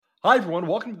Hi, everyone.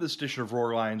 Welcome to this edition of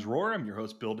Roar Lions Roar. I'm your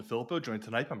host, Bill DeFilippo, joined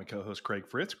tonight by my co host, Craig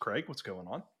Fritz. Craig, what's going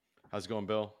on? How's it going,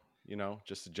 Bill?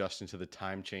 Just adjusting to the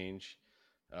time change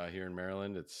here in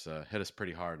Maryland. It's hit us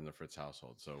pretty hard in the Fritz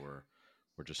household, so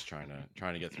we're just trying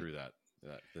to get through that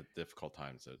the difficult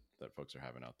times that folks are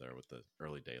having out there with the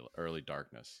early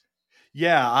darkness.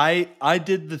 Yeah, I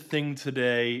did the thing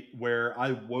today where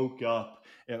I woke up.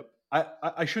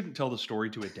 I shouldn't tell the story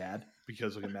to a dad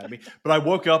because he'll get mad at me. But I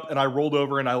woke up and I rolled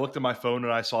over and I looked at my phone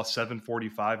and I saw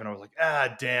 7:45 and I was like,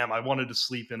 damn, I wanted to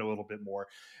sleep in a little bit more.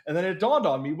 And then it dawned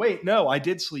on me, wait, no, I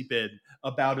did sleep in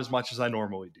about as much as I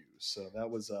normally do. So that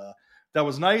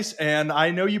was nice. And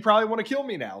I know you probably want to kill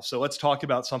me now. So let's talk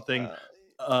about something. Uh,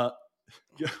 Uh,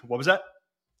 what was that?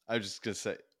 I was just gonna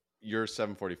say your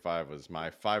 7:45 was my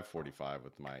 5:45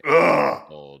 with my 18 Ugh.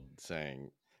 month old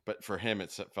saying, but for him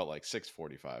felt like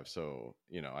 6:45. So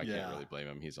I can't Yeah. really blame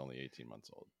him. He's only 18 months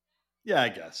old. Yeah, I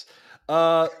guess.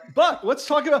 But let's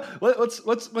talk about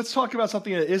let's talk about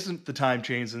something that isn't the time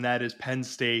change, and that is Penn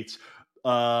State's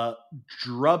uh,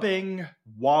 drubbing,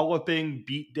 walloping,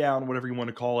 beatdown, whatever you want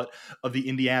to call it, of the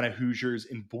Indiana Hoosiers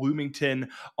in Bloomington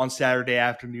on Saturday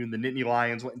afternoon. The Nittany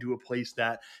Lions went into a place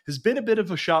that has been a bit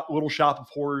of a little shop of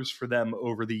horrors for them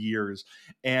over the years,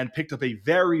 and picked up a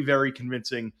very, very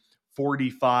convincing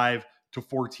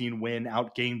 45-14 win,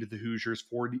 outgained the Hoosiers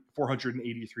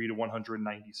 483 to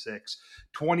 196,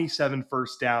 27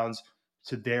 first downs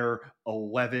to their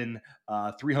 11,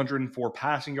 304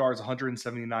 passing yards,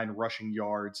 179 rushing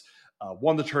yards,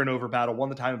 won the turnover battle, won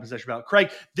the time of possession battle. Craig,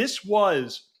 this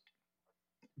was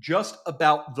just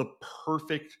about the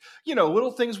perfect,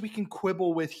 little things we can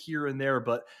quibble with here and there,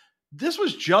 but this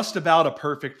was just about a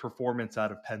perfect performance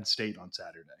out of Penn State on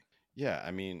Saturday. Yeah,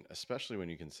 I mean, especially when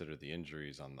you consider the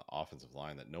injuries on the offensive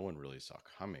line that no one really saw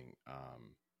coming.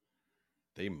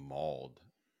 They mauled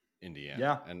Indiana,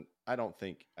 Yeah. and I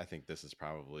think this is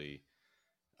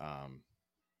um,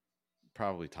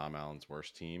 probably Tom Allen's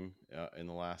worst team in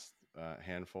the last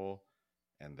handful,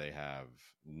 and they have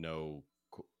no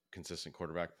consistent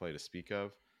quarterback play to speak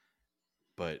of.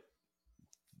 But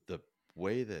the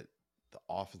way that the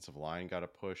offensive line got a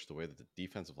push, the way that the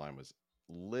defensive line was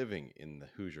living in the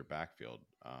Hoosier backfield,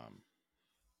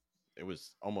 it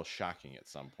was almost shocking at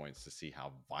some points to see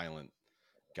how violent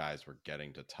guys were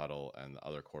getting to Tuttle and the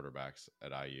other quarterbacks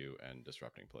at IU and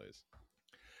disrupting plays.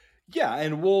 Yeah,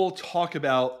 and we'll talk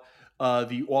about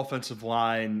the offensive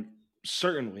line.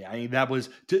 Certainly, I mean that was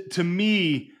to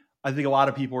me. I think a lot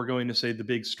of people are going to say the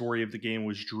big story of the game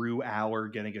was Drew Aller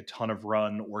getting a ton of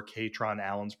run, or Katron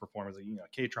Allen's performance.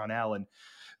 Katron Allen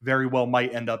very well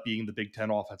might end up being the Big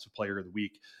Ten Offensive Player of the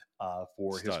Week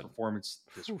for his Stud. performance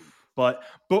this Whew. week. But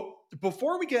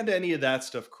before we get into any of that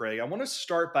stuff, Craig, I want to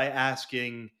start by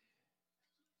asking: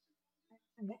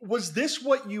 was this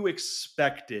what you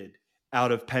expected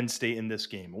out of Penn State in this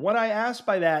game? What I ask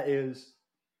by that is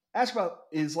ask about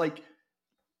is like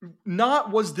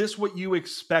not was this what you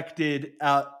expected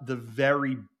at the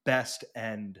very best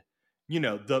end,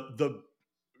 the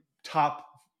top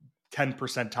 10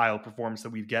 percentile performance that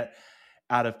we'd get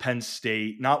out of Penn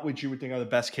State, not what you would think are the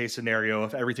best case scenario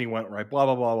if everything went right, blah,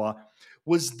 blah, blah, blah.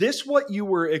 Was this what you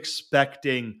were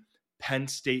expecting Penn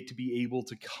State to be able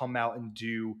to come out and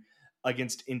do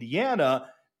against Indiana?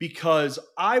 Because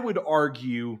I would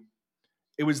argue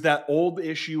it was that old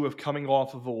issue of coming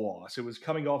off of a loss. It was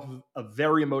coming off of a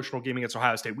very emotional game against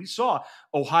Ohio State. We saw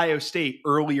Ohio State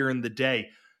earlier in the day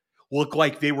look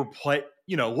like they were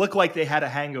look like they had a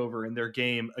hangover in their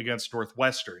game against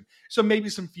Northwestern. So maybe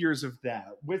some fears of that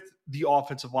with the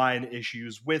offensive line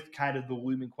issues, with kind of the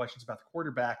looming questions about the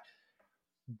quarterback.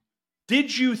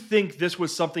 Did you think this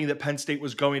was something that Penn State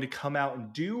was going to come out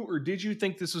and do, or did you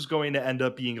think this was going to end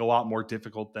up being a lot more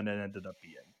difficult than it ended up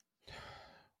being?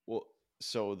 Well,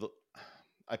 so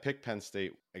I picked Penn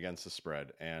State against the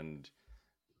spread, and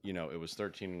it was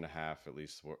 13 and a half, at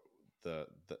least the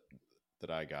that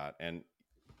I got. And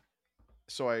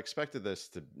so I expected this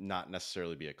to not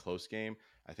necessarily be a close game.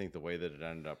 I think the way that it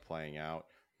ended up playing out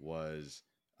was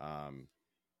um,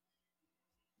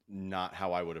 not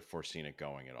how I would have foreseen it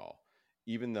going at all.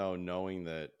 Even though knowing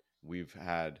that we've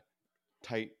had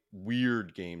tight,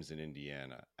 weird games in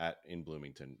Indiana in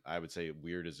Bloomington, I would say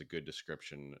weird is a good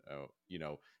description.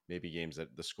 Maybe games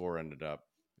that the score ended up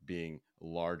being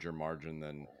larger margin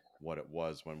than what it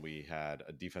was when we had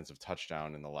a defensive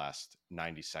touchdown in the last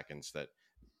 90 seconds that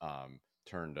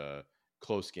turned a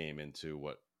close game into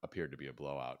what appeared to be a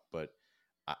blowout. But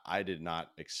I did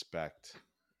not expect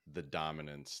the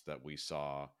dominance that we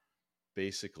saw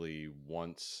basically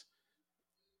once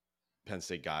Penn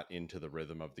State got into the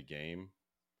rhythm of the game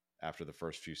after the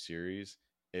first few series.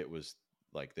 It was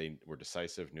Like they were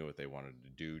decisive, knew what they wanted to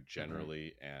do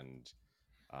generally, and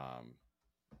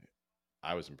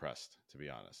I was impressed, to be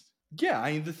honest. Yeah,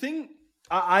 I mean the thing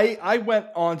I went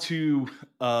on to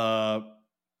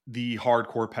the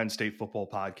Hardcore Penn State Football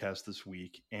podcast this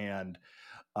week, and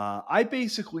I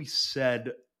basically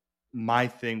said my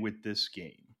thing with this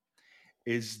game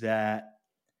is that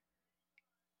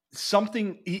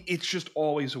it's just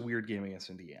always a weird game against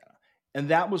Indiana. And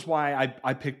that was why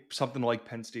I picked something like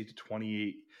Penn State to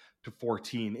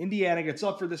 28-14. Indiana gets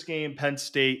up for this game. Penn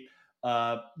State,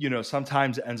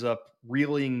 sometimes ends up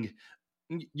reeling,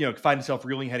 find itself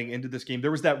reeling heading into this game.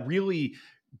 There was that really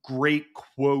great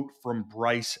quote from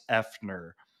Bryce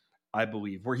Effner, I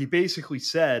believe, where he basically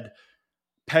said,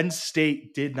 Penn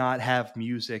State did not have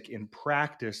music in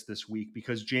practice this week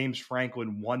because James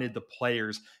Franklin wanted the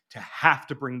players to have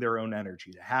to bring their own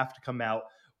energy, to have to come out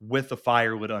with the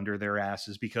fire lit under their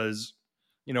asses because,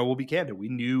 we'll be candid. We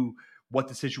knew what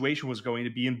the situation was going to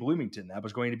be in Bloomington. That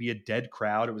was going to be a dead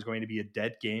crowd. It was going to be a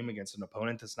dead game against an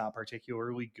opponent that's not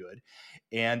particularly good.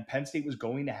 And Penn State was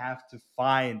going to have to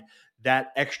find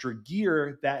that extra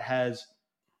gear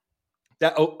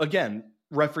again,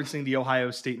 referencing the Ohio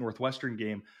State Northwestern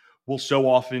game, will so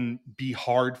often be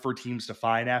hard for teams to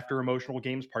find after emotional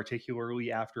games,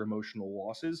 particularly after emotional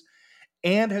losses,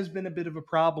 and has been a bit of a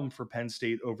problem for Penn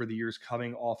State over the years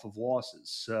coming off of losses.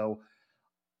 So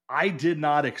I did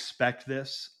not expect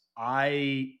this.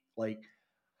 I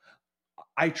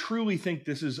truly think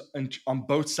this is, on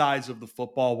both sides of the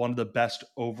football, one of the best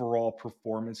overall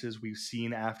performances we've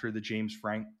seen out of the James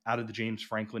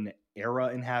Franklin era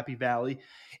in Happy Valley.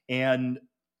 And,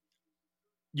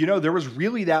 there was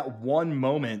really that one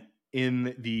moment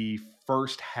in the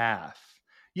first half.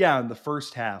 Yeah, in the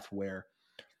first half where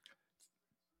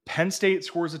Penn State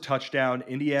scores a touchdown.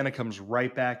 Indiana comes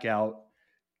right back out,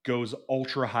 goes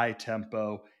ultra high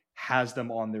tempo, has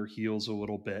them on their heels a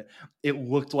little bit. It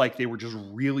looked like they were just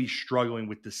really struggling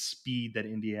with the speed that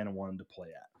Indiana wanted to play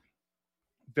at.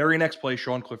 Very next play,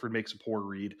 Sean Clifford makes a poor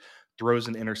read, throws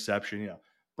an interception.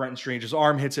 Brenton Strange's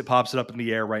arm hits it, pops it up in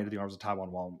the air right into the arms of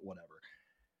Taiwan Wall, whatever.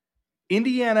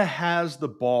 Indiana has the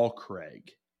ball,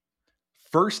 Craig.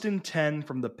 1st and 10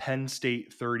 from the Penn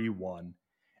State 31.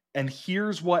 And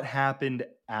here's what happened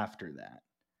after that.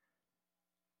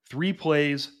 3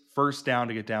 plays, first down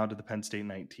to get down to the Penn State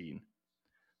 19.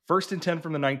 1st and 10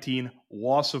 from the 19,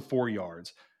 loss of 4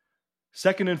 yards.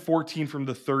 2nd and 14 from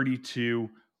the 32,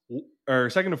 or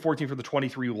 2nd and 14 from the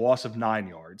 23, loss of 9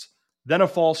 yards. Then a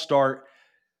false start.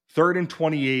 3rd and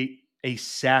 28, a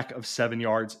sack of 7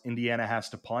 yards. Indiana has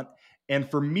to punt. And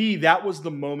for me, that was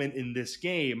the moment in this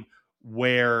game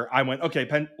where I went, okay,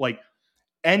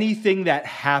 anything that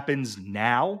happens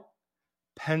now,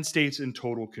 Penn State's in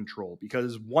total control.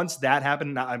 Because once that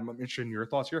happened, I'm interested in your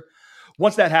thoughts here.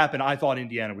 Once that happened, I thought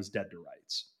Indiana was dead to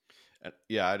rights.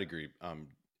 Yeah, I'd agree.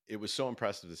 It was so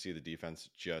impressive to see the defense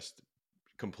just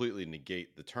completely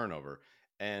negate the turnover.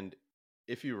 And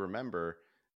if you remember,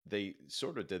 they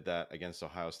sort of did that against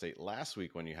Ohio State last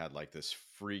week when you had this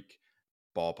freak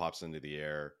ball pops into the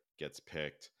air, gets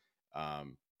picked.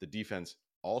 The defense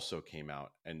also came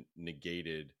out and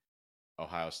negated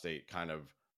Ohio State, kind of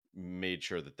made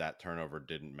sure that turnover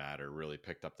didn't matter, really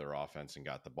picked up their offense and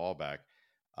got the ball back.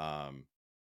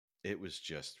 It was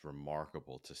just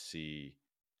remarkable to see.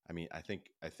 I mean, I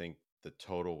think the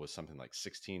total was something like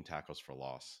 16 tackles for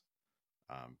loss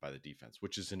by the defense,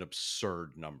 which is an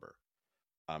absurd number.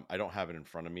 I don't have it in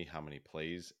front of me how many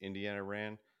plays Indiana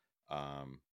ran,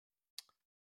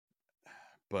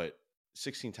 but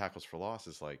 16 tackles for loss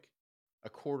is like a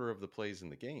quarter of the plays in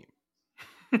the game.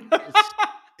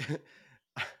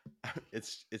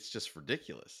 It's just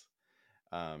ridiculous.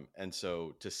 And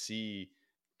so to see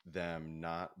them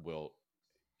not wilt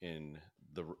in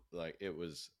it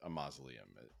was a mausoleum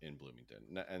in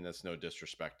Bloomington, and that's no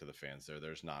disrespect to the fans there.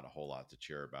 There's not a whole lot to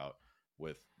cheer about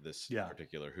with this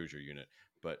particular Hoosier unit,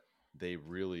 but they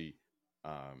really,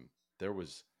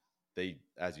 they,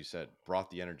 as you said, brought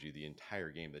the energy the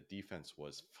entire game. The defense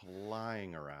was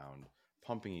flying around,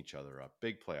 pumping each other up,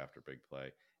 big play after big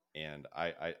play. And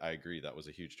I agree that was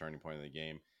a huge turning point in the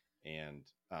game. And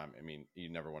I mean, you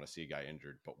never want to see a guy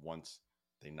injured, but once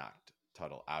they knocked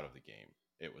Tuttle out of the game,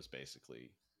 it was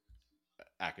basically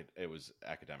it was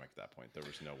academic at that point. There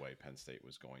was no way Penn State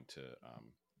was going to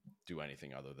do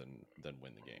anything other than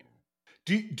win the game.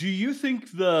 Do you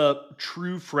think the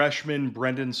true freshman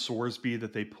Brendan Sorsby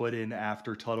that they put in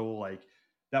after Tuttle,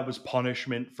 that was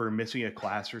punishment for missing a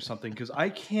class or something? Because I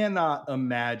cannot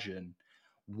imagine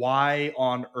why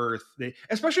on earth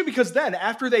especially because then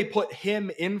after they put him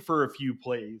in for a few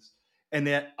plays And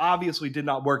that obviously did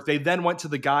not work. They then went to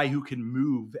the guy who can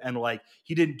move, and like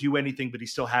he didn't do anything, but he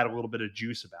still had a little bit of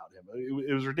juice about him.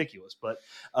 It was ridiculous. But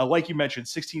like you mentioned,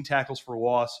 16 tackles for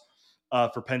loss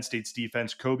for Penn State's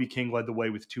defense. Kobe King led the way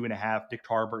with 2.5. Nick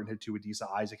Tarburton had 2.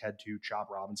 Adisa Isaac had 2. Chop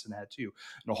Robinson had 2.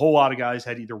 And a whole lot of guys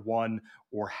had either 1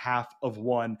 or half of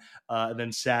 1. And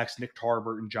then sacks, Nick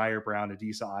Tarburton, Jair Brown,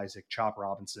 Adisa Isaac, Chop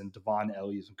Robinson, Devon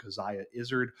Elliott, and Keziah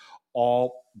Izzard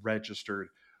all registered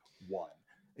 1.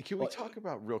 And can we talk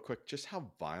about real quick just how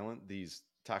violent these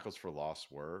tackles for loss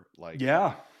were? Like,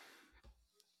 yeah,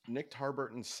 Nick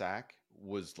Tarburton's sack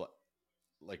was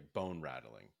like bone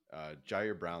rattling.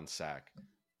 Jair Brown's sack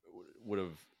would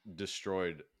have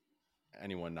destroyed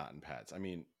anyone not in pads. I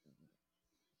mean,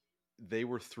 they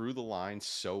were through the line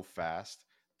so fast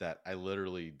that I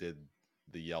literally did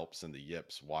the yelps and the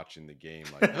yips watching the game.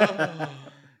 Like,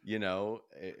 you know,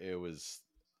 it was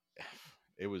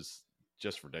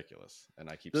just ridiculous. And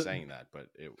I keep saying that, but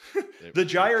it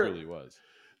truly was.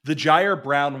 The Jair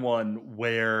Brown one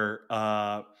where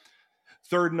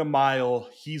 3rd and a mile,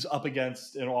 he's up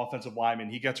against an offensive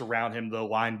lineman. He gets around him.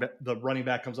 The running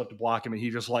back comes up to block him, and he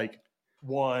just like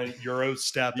one Euro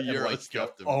step.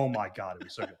 Oh my God, it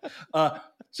was so good.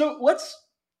 So let's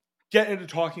get into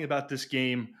talking about this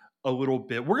game a little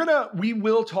bit. We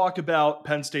will talk about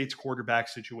Penn State's quarterback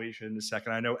situation in a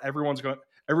second. I know everyone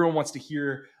wants to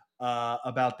hear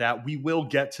about that. We will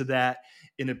get to that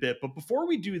in a bit. But before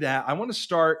we do that, I want to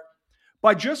start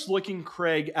by just looking,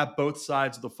 Craig, at both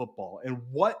sides of the football and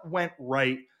what went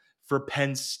right for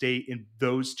Penn State in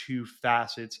those two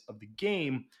facets of the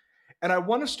game. And I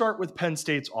want to start with Penn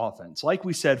State's offense. Like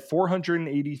we said,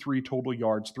 483 total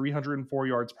yards, 304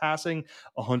 yards passing,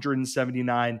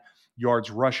 179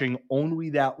 yards rushing, only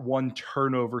that 1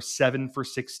 turnover, 7 for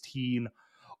 16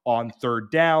 on 3rd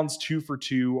downs, 2 for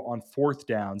 2 on 4th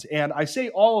downs. And I say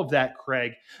all of that,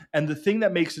 Craig, and the thing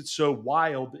that makes it so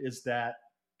wild is that,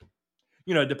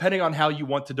 you know, depending on how you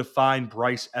want to define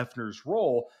Bryce Effner's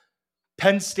role,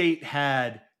 Penn State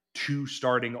had 2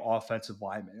 starting offensive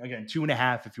linemen. Again,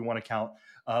 2.5 if you want to count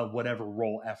whatever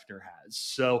role Effner has.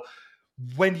 So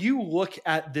when you look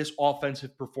at this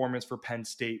offensive performance for Penn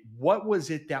State, what was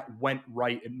it that went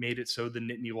right and made it so the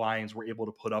Nittany Lions were able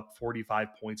to put up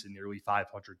 45 points and nearly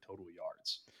 500 total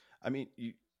yards? I mean,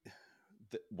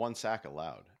 1 sack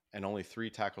allowed and only 3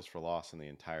 tackles for loss in the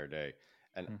entire day.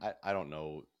 And I don't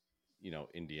know, you know,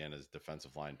 Indiana's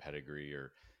defensive line pedigree,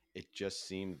 or it just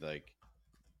seemed like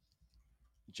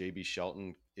JB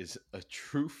Shelton is a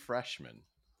true freshman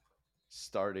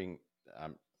starting. I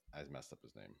messed up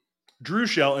his name. Drew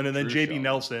Shelton and then JB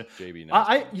Nelson. JB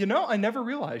Nelson. I never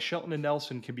realized Shelton and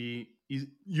Nelson can be.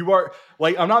 You are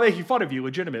like, I'm not making fun of you.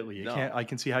 Legitimately, I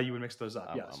can see how you would mix those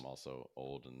up. Yes, I'm also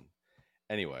old, and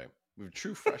anyway, we have a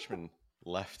true freshman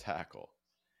left tackle,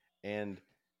 and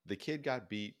the kid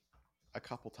got beat a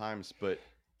couple times, but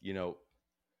you know,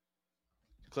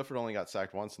 Clifford only got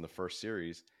sacked once in the first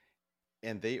series,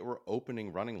 and they were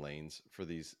opening running lanes for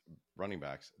these running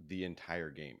backs the entire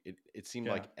game. It seemed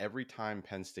like every time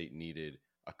Penn State needed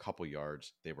a couple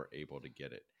yards, they were able to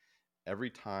get it. Every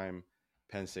time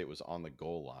Penn State was on the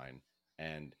goal line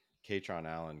and Katron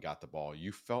Allen got the ball,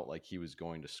 you felt like he was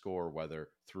going to score, whether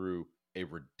through a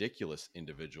ridiculous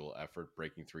individual effort,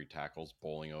 breaking 3 tackles,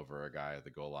 bowling over a guy at the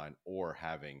goal line, or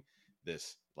having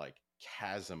this like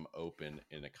chasm open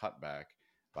in a cutback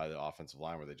by the offensive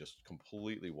line where they just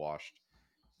completely washed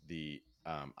the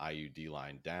IUD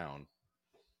line down.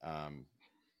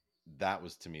 That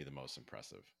was to me the most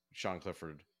impressive. Sean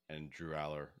Clifford and Drew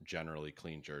Aller generally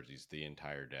clean jerseys the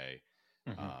entire day.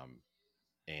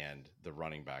 And the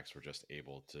running backs were just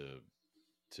able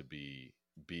to be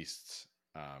beasts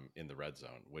in the red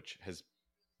zone, which has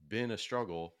been a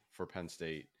struggle for Penn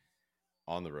State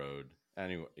on the road.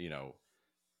 Anyway, you know,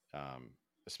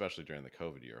 especially during the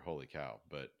COVID year, holy cow.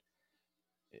 But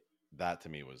that to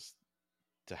me was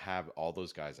to have all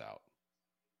those guys out.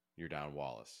 You're down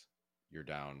Wallace, you're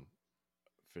down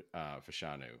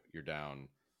Fashanu, you're down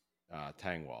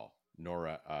Tangwall,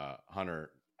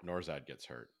 Hunter Norzad gets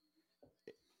hurt.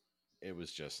 It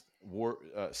was just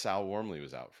Sal Wormley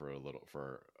was out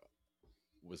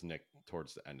was nicked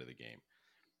towards the end of the game.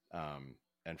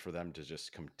 And for them to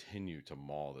just continue to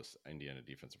maul this Indiana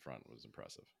defensive front was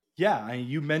impressive. Yeah,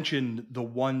 you mentioned the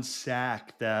 1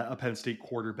 sack that a Penn State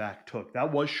quarterback took.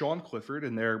 That was Sean Clifford,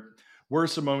 and there were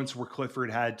some moments where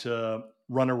Clifford had to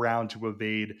run around to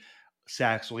evade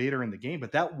sacks later in the game.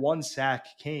 But that 1 sack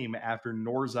came after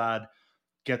Norzad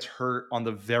gets hurt on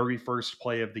the very first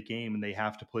play of the game, and they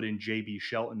have to put in JB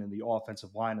Shelton in the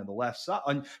offensive line on the left side.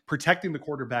 And protecting the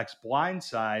quarterback's blind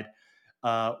side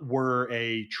were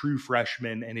a true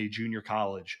freshman and a junior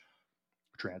college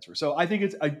transfer. So I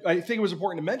think I think it was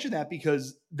important to mention that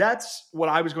because that's what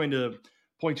I was going to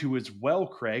point to as well,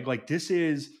 Craig. Like this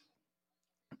is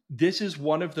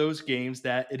one of those games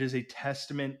that it is a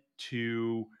testament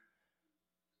to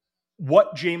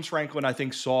what James Franklin, I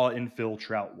think, saw in Phil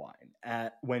Trautwein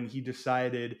at when he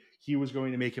decided he was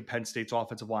going to make a Penn State's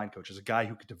offensive line coach, as a guy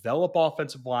who could develop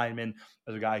offensive linemen,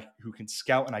 as a guy who can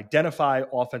scout and identify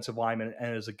offensive linemen,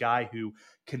 and as a guy who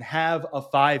can have a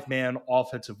 5-man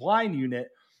offensive line unit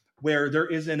where there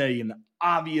isn't an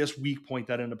obvious weak point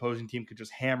that an opposing team could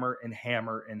just hammer and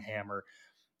hammer and hammer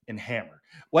and hammer.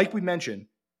 Like we mentioned,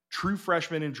 true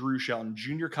freshman in Drew Shelton,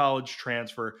 junior college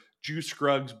transfer. Juice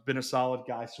Scruggs been a solid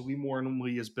guy. So we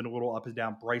Morley has been a little up and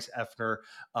down. Bryce Effner,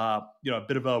 a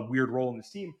bit of a weird role in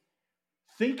this team.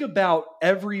 Think about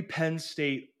every Penn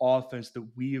State offense that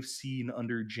we have seen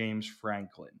under James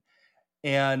Franklin.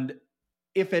 And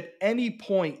if at any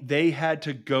point they had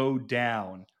to go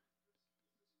down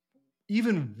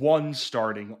even one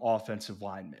starting offensive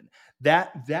lineman,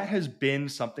 that has been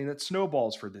something that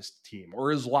snowballs for this team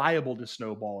or is liable to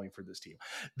snowballing for this team.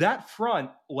 That front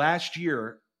last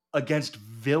year against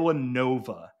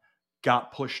Villanova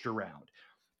got pushed around.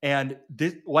 And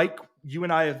this, like you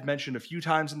and I have mentioned a few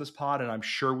times in this pod, and I'm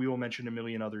sure we will mention a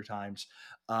million other times,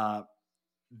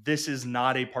 this is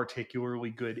not a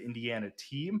particularly good Indiana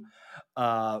team.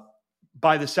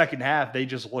 By the second half, they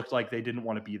just looked like they didn't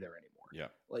want to be there anymore. Yeah.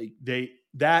 Like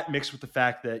that mixed with the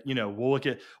fact that, we'll look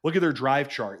at their drive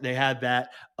chart. They had that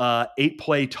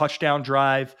 8-play touchdown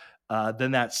drive,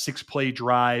 then that 6-play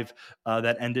drive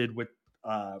that ended with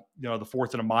the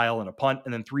 4th and a mile and a punt,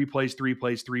 and then 3 plays, 2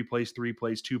 plays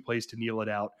to kneel it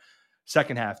out.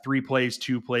 Second half, 3 plays,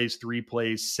 2 plays, 3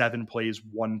 plays, 7 plays,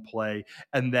 1 play,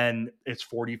 and then it's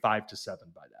 45-7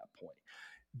 by that point.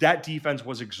 That defense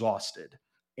was exhausted,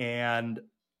 and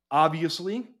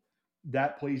obviously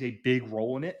that plays a big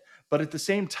role in it. But at the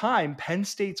same time, Penn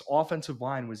State's offensive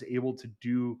line was able to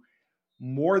do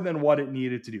more than what it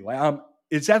needed to do.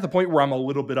 It's at the point where I'm a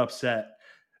little bit upset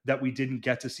that we didn't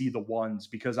get to see the ones,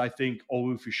 because I think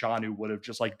Olu Fashanu would have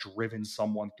just driven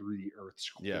someone through the earth's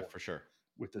core. Yeah, for sure.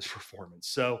 With this performance.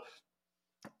 So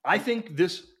I think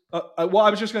this, I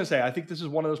was just going to say, I think this is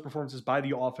one of those performances by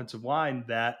the offensive line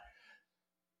that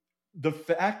the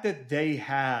fact that they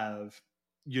have,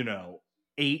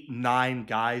 8-9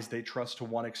 guys they trust to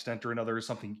one extent or another is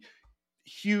something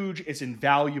huge. It's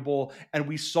invaluable. And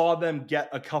we saw them get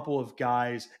a couple of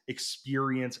guys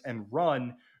experience and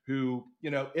run who,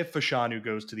 if Fashanu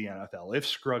goes to the NFL, if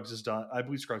Scruggs is done, I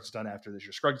believe Scruggs is done after this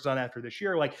year. Scruggs is done after this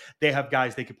year. Like, they have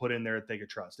guys they could put in there that they could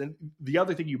trust. And the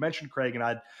other thing you mentioned, Craig, and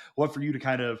I'd love for you to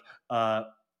kind of,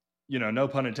 no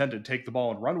pun intended, take the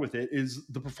ball and run with it, is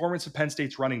the performance of Penn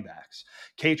State's running backs.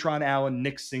 Katron Allen,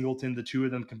 Nick Singleton, the two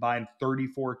of them combined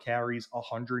 34 carries,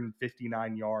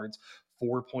 159 yards,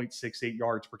 4.68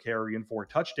 yards per carry, and 4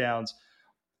 touchdowns.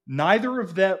 Neither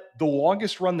of them, the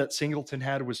longest run that Singleton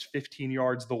had was 15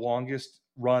 yards. The longest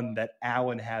run that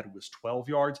Allen had was 12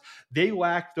 yards. They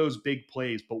lacked those big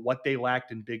plays, but what they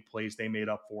lacked in big plays, they made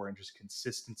up for in just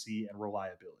consistency and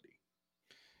reliability.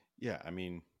 Yeah, I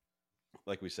mean,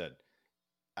 like we said,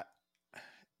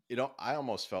 I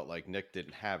almost felt like Nick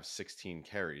didn't have 16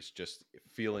 carries, just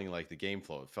feeling like the game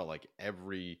flow. It felt like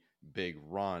every big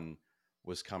run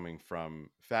was coming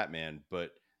from Fat Man,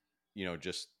 but,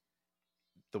 just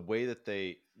the way that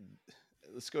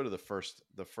let's go to the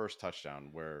first touchdown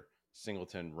where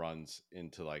Singleton runs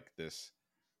into this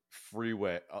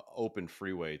freeway, open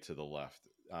freeway to the left.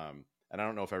 And I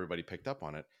don't know if everybody picked up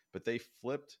on it, but they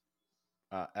flipped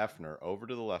Effner over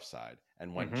to the left side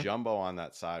and went jumbo on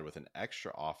that side with an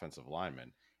extra offensive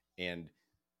lineman. And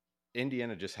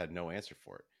Indiana just had no answer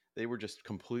for it. They were just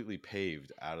completely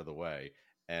paved out of the way.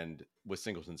 And with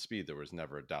Singleton's speed, there was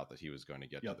never a doubt that he was going to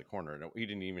get to the corner. And he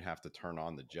didn't even have to turn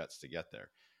on the jets to get there.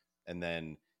 And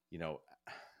then,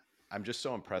 I'm just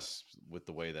so impressed with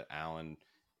the way that Allen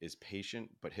is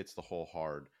patient, but hits the hole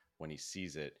hard when he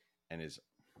sees it, and is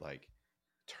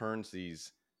turns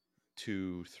these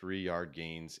 2-3 yard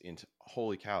gains into,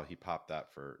 holy cow, he popped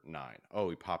that for 9. Oh,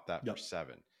 he popped that for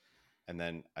 7. And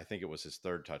then I think it was his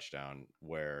third touchdown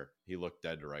where he looked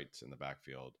dead to rights in the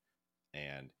backfield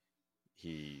and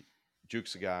he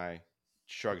jukes a guy,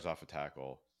 shrugs off a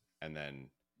tackle, and then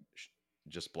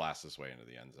just blasts his way into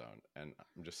the end zone. And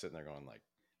I'm just sitting there going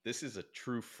this is a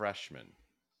true freshman.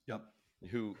 Yep.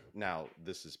 Who now,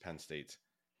 this is Penn State's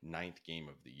 9th game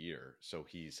of the year. So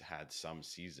he's had some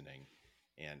seasoning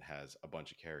and has a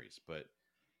bunch of carries, but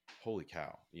holy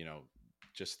cow,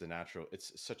 just the natural,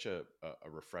 it's such a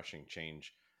refreshing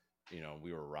change.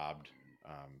 We were robbed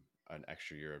an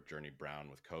extra year of Journey Brown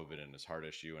with COVID and his heart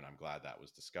issue, and I'm glad that was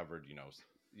discovered.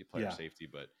 Player Yeah. safety,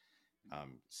 but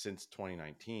since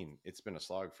 2019, it's been a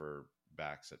slog for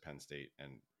backs at Penn State,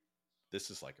 and this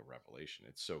is like a revelation.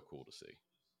 It's so cool to see.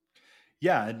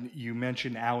 Yeah, and you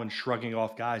mentioned Allen shrugging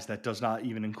off guys. That does not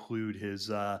even include his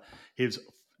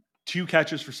 2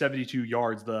 catches for 72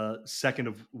 yards, the second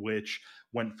of which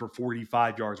went for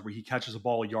 45 yards, where he catches a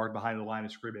ball a yard behind the line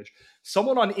of scrimmage.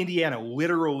 Someone on Indiana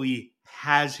literally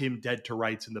has him dead to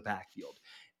rights in the backfield.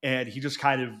 And he just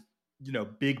kind of,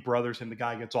 big brothers him. The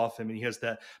guy gets off him and he has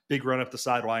that big run up the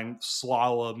sideline,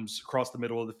 slaloms across the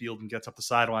middle of the field and gets up the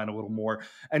sideline a little more.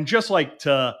 And just like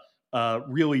to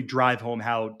really drive home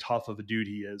how tough of a dude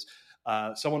he is.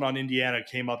 Someone on Indiana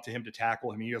came up to him to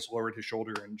tackle him. He just lowered his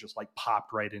shoulder and just like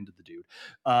popped right into the dude.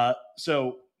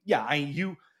 So yeah,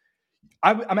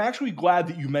 I'm actually glad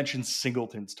that you mentioned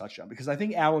Singleton's touchdown, because I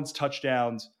think Allen's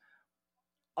touchdowns,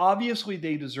 obviously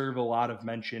they deserve a lot of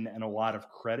mention and a lot of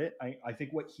credit. I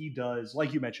think what he does,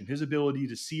 like you mentioned, his ability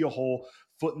to see a hole,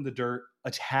 foot in the dirt,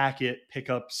 attack it,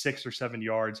 pick up 6 or 7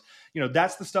 yards,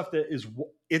 that's the stuff that is,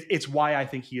 it's why I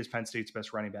think he is Penn State's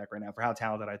best running back right now, for how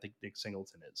talented I think Nick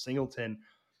Singleton is. Singleton,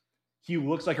 he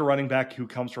looks like a running back who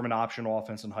comes from an optional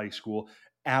offense in high school.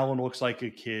 Allen looks like a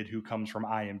kid who comes from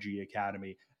IMG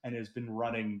Academy and has been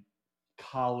running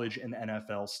college and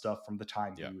NFL stuff from the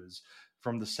time he was,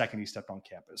 from the second he stepped on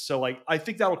campus. So like, I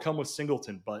think that'll come with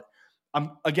Singleton, but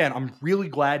I'm really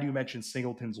glad you mentioned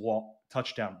Singleton's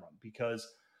touchdown run, because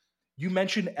you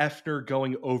mentioned Effner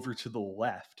going over to the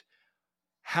left.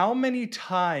 How many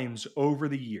times over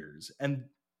the years, and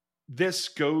this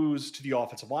goes to the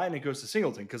offensive line, it goes to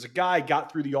Singleton, because a guy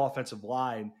got through the offensive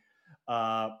line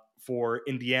for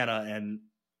Indiana and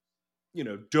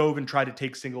dove and tried to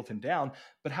take Singleton down.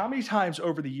 But how many times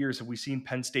over the years have we seen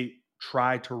Penn State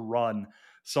try to run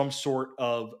some sort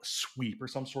of sweep or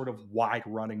some sort of wide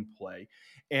running play,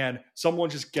 and someone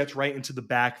just gets right into the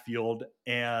backfield,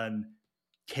 and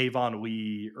Kayvon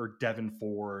Lee or Devin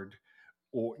Ford,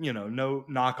 or no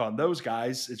knock on those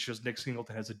guys, it's just Nick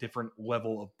Singleton has a different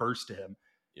level of burst to him.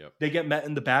 Yep. They get met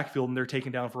in the backfield and they're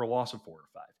taken down for a loss of 4 or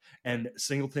 5. And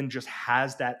Singleton just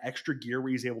has that extra gear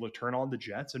where he's able to turn on the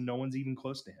jets and no one's even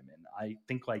close to him. And I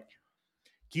think like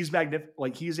he's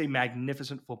he's a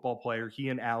magnificent football player. He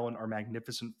and Allen are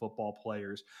magnificent football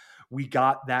players. We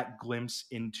got that glimpse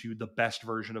into the best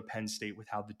version of Penn State with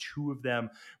how the two of them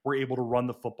were able to run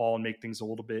the football and make things a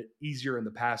little bit easier in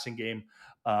the passing game.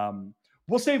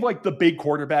 We'll save like the big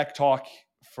quarterback talk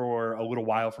for a little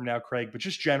while from now, Craig, but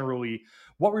just generally,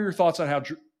 what were your thoughts on how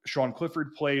Sean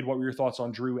Clifford played? What were your thoughts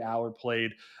on Drew Allard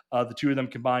played? The two of them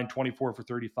combined 24 for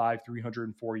 35,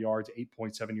 304 yards,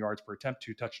 8.7 yards per attempt,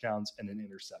 2 touchdowns, and an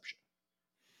interception.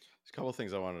 There's a couple of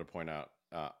things I wanted to point out.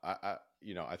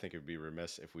 I think it would be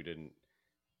remiss if we didn't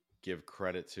give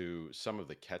credit to some of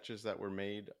the catches that were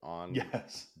made on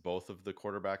both of the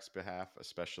quarterbacks' behalf,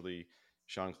 especially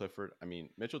Sean Clifford. I mean,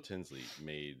 Mitchell Tinsley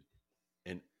made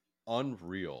an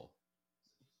unreal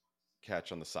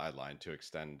catch on the sideline to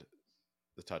extend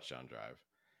the touchdown drive,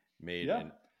 made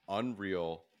an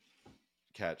unreal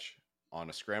catch on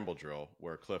a scramble drill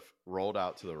where Cliff rolled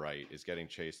out to the right, is getting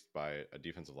chased by a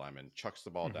defensive lineman, chucks the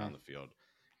ball down the field.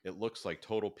 It looks like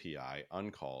total PI,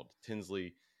 uncalled.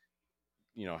 Tinsley,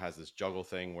 has this juggle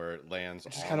thing where it lands.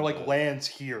 It just kind of like lands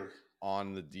here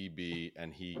on the DB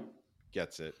and he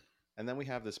gets it. And then we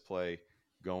have this play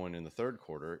going in the third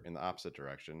quarter in the opposite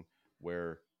direction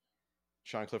where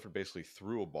Sean Clifford basically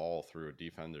threw a ball through a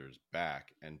defender's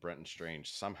back and Brenton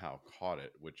Strange somehow caught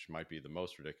it, which might be the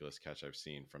most ridiculous catch I've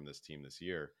seen from this team this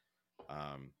year.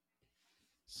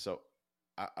 So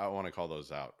I want to call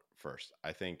those out first.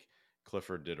 I think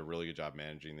Clifford did a really good job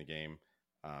managing the game,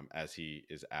 as he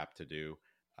is apt to do.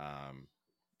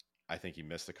 I think he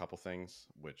missed a couple things,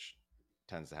 which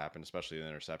tends to happen, especially the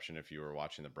interception. If you were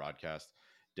watching the broadcast,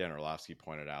 Dan Orlovsky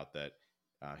pointed out that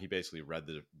he basically read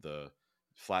the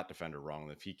flat defender wrong.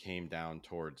 If he came down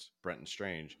towards Brenton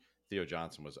Strange, Theo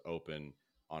Johnson was open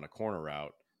on a corner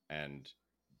route and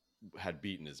had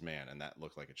beaten his man, and that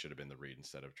looked like it should have been the read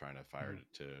instead of trying to fire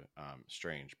it to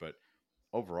Strange. But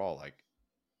overall, like,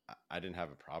 I didn't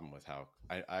have a problem with how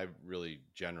I really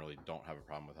generally don't have a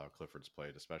problem with how Clifford's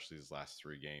played, especially his last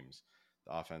 3 games.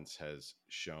 The offense has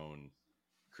shown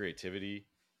creativity,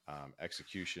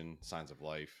 execution, signs of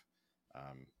life.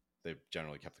 They've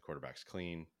generally kept the quarterbacks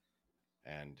clean.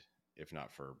 And if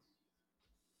not for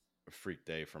a freak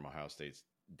day from Ohio State's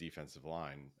defensive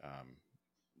line,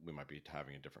 we might be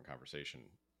having a different conversation.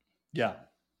 Yeah.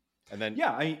 And then,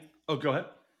 go ahead.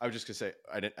 I was just gonna say,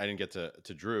 I didn't get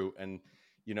to Drew, and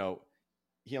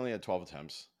he only had 12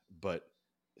 attempts, but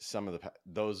some of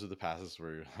those are the passes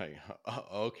where you're like,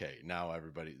 oh, okay, now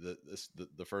everybody.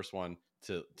 The first one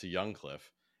to Youngcliff,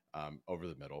 over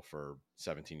the middle for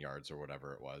 17 yards or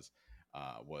whatever it was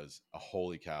a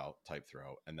holy cow type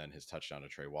throw, and then his touchdown to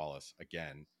Trey Wallace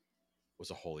again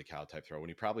was a holy cow type throw when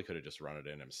he probably could have just run it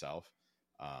in himself,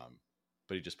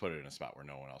 but he just put it in a spot where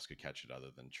no one else could catch it other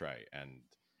than Trey, and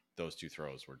those two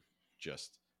throws were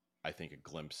just, I think, a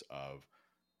glimpse of,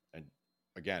 and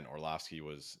again, Orlovsky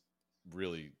was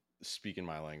really speaking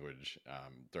my language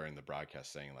during the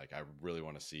broadcast, saying like, I really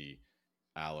want to see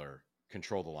Aller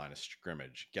control the line of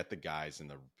scrimmage, get the guys in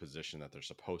the position that they're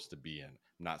supposed to be in.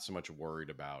 I'm not so much worried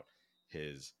about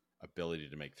his ability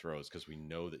to make throws because we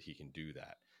know that he can do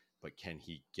that, but can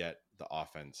he get the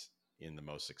offense in the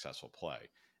most successful play?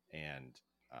 And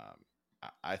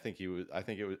I think he was. I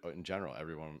think it was, in general,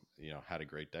 everyone had a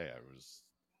great day.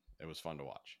 It was fun to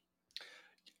watch.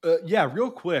 Yeah,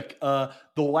 real quick. The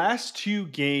last two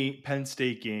Penn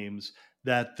State games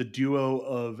that the duo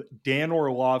of Dan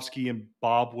Orlovsky and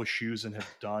Bob Wischusen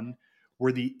have done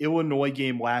were the Illinois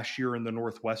game last year and the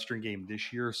Northwestern game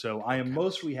this year. So I am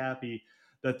mostly happy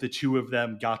that the two of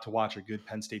them got to watch a good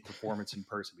Penn State performance in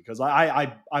person, because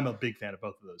I'm a big fan of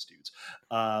both of those dudes.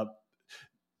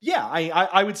 Yeah,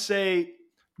 I would say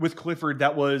with Clifford,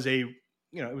 that was it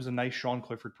was a nice Sean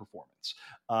Clifford performance.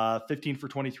 15 for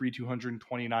 23,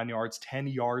 229 yards, 10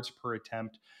 yards per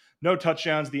attempt. No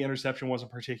touchdowns. The interception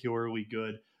wasn't particularly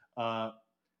good.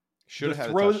 Should have had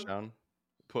a touchdown.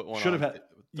 Put one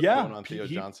on Theo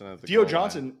Johnson at the Theo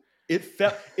Johnson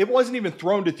line. It wasn't even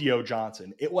thrown to Theo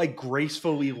Johnson. It like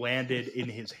gracefully landed in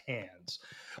his hands.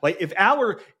 Like if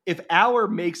Aller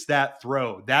makes that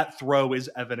throw is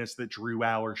evidence that Drew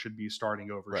Aller should be starting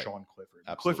over Sean Clifford.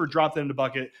 Absolutely. Clifford dropped it in the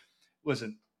bucket.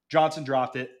 Listen, Johnson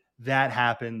dropped it. That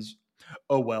happens.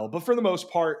 Oh well. But for the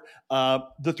most part,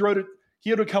 he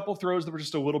had a couple throws that were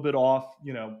just a little bit off.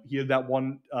 He had that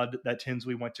one that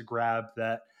Tinsley went to grab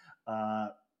that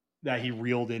he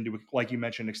reeled into, like you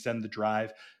mentioned, extend the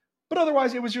drive. But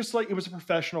otherwise, it was just like, it was a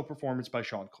professional performance by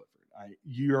Sean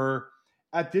Clifford.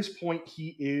 At this point,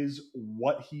 he is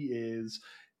what he is.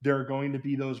 There are going to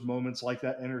be those moments like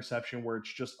that interception where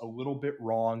it's just a little bit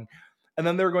wrong. And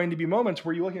then there are going to be moments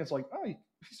where you look and it's like, oh, he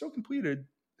still completed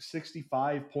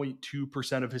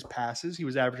 65.2% of his passes. He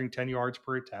was averaging 10 yards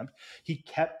per attempt. He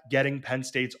kept getting Penn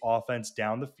State's offense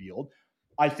down the field.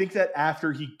 I think that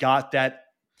after he got that,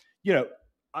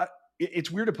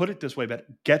 it's weird to put it this way, but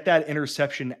get that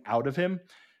interception out of him,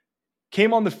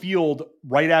 came on the field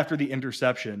right after the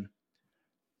interception,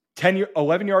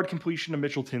 11-yard completion to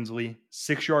Mitchell Tinsley,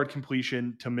 6-yard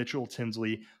completion to Mitchell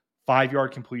Tinsley,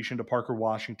 5-yard completion to Parker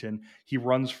Washington. He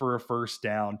runs for a first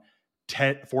down,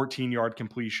 14-yard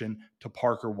completion to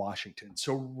Parker Washington.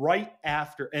 So right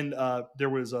after, and there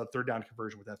was a third down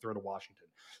conversion with that throw to Washington.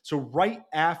 So right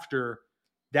after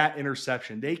that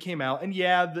interception, they came out, and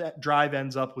that drive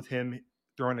ends up with him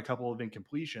throwing a couple of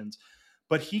incompletions,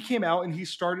 but he came out and he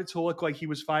started to look like he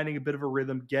was finding a bit of a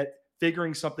rhythm,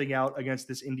 figuring something out against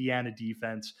this Indiana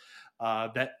defense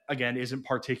that, again, isn't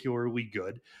particularly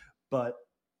good. But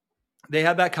they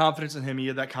had that confidence in him. He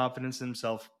had that confidence in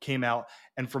himself, came out,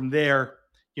 and from there,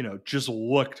 just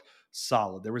looked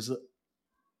solid. There was a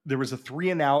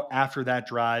 3-and-out after that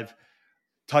drive.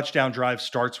 Touchdown drive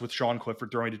starts with Sean Clifford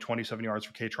throwing to 27 yards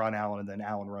for Kaytron Allen, and then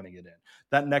Allen running it in.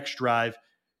 That next drive,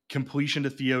 completion to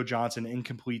Theo Johnson,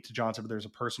 incomplete to Johnson, but there's a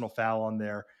personal foul on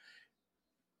there.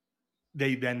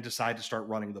 They then decide to start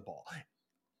running the ball.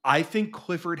 I think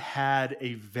Clifford had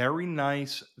a very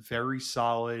nice, very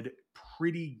solid,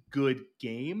 pretty good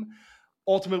game.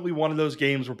 Ultimately, one of those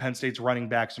games where Penn State's running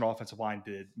backs and offensive line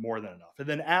did more than enough. And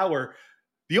then Aller,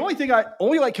 the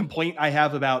only complaint I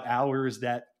have about Aller is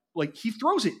that, like, he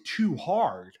throws it too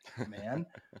hard, man.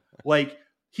 Like,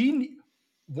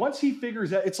 once he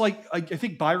figures out, it's like, I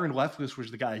think Byron Leftwich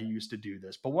was the guy who used to do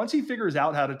this, but once he figures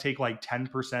out how to take like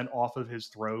 10% off of his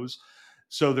throws,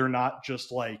 so they're not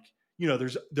just like,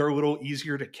 they're a little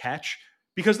easier to catch,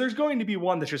 because there's going to be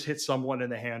one that just hits someone in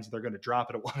the hands and they're going to drop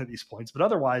it at one of these points. But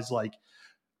otherwise, like,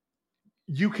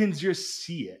 you can just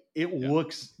see it. It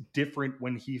looks different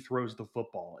when he throws the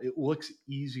football. It looks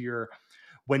easier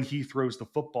when he throws the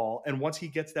football. And once he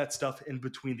gets that stuff in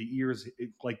between the ears,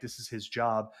 like, this is his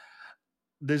job.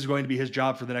 This is going to be his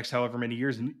job for the next however many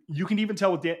years. And you can even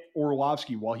tell with Dan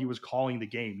Orlovsky while he was calling the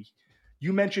game.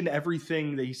 You mentioned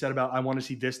everything that he said about, I want to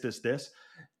see this, this, this.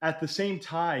 At the same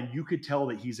time, you could tell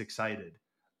that he's excited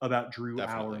about Drew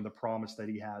Aller and the promise that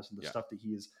he has and the stuff that he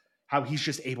is, how he's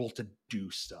just able to do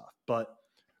stuff. But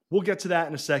we'll get to that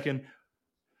in a second.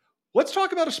 Let's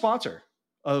talk about a sponsor.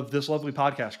 of this lovely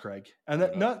podcast, Craig. And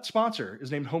that nut sponsor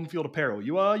is named Home Field Apparel.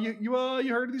 You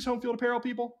heard of these Home Field Apparel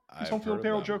people? These Home Field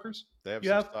Apparel jokers? They have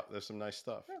some stuff. There's some nice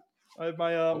stuff. Yeah. I have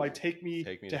my my Take Me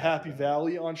to Happy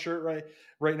Valley on shirt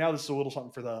right now. This is a little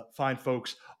something for the fine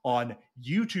folks on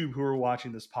YouTube who are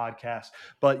watching this podcast.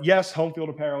 But yes, Home Field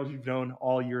Apparel, as you've known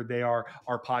all year, they are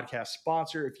our podcast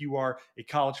sponsor. If you are a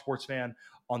college sports fan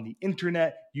on the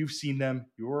internet, you've seen them,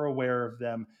 you're aware of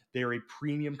them. They are a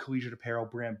premium collegiate apparel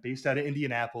brand based out of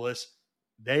Indianapolis.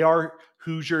 They are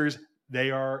Hoosiers. They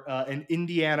are an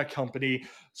Indiana company.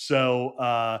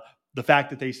 So the fact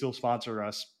that they still sponsor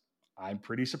us, I'm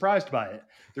pretty surprised by it.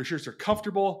 Their shirts are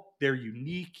comfortable. They're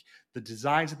unique. The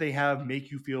designs that they have make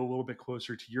you feel a little bit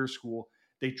closer to your school.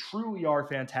 They truly are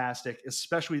fantastic,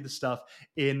 especially the stuff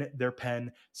in their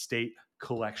Penn State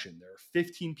collection. There are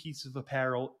 15 pieces of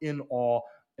apparel in all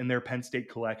in their Penn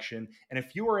State collection. And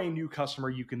if you are a new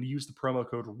customer, you can use the promo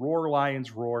code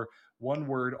ROARLIONSROAR, one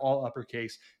word, all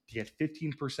uppercase, to get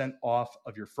 15% off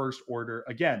of your first order.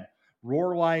 Again,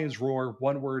 Roar Lions Roar,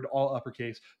 one word, all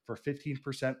uppercase, for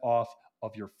 15% off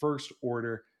of your first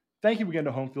order. Thank you again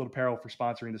to Home Field Apparel for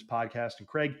sponsoring this podcast. And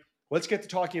Craig, let's get to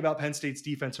talking about Penn State's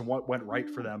defense and what went right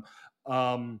for them.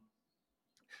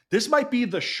 This might be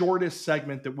the shortest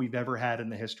segment that we've ever had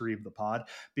in the history of the pod,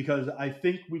 because I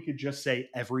think we could just say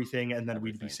everything and then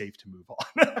we'd be safe to move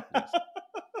on.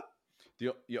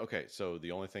 Yes. Okay, so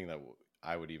the only thing that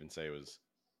I would even say was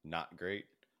not great,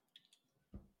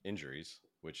 injuries,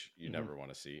 which you never want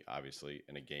to see, obviously,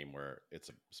 in a game where it's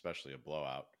especially a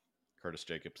blowout. Curtis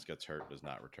Jacobs gets hurt, does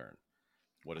not return.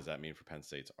 What does that mean for Penn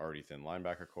State's already thin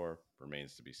linebacker core?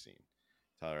 Remains to be seen.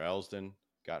 Tyler Elsdon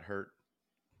got hurt,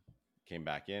 came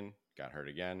back in, got hurt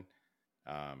again.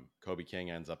 Kobe King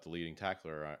ends up the leading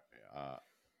tackler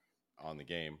on the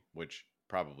game, which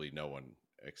probably no one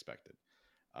expected.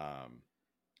 On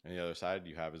the other side,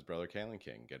 you have his brother Kalen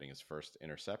King getting his first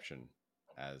interception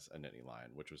as a Nittany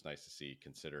Lion, which was nice to see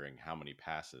considering how many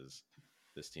passes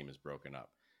this team has broken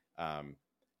up.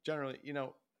 Generally,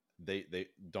 they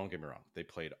don't get me wrong, they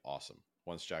played awesome.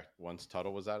 Once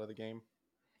Tuttle was out of the game,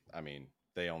 I mean,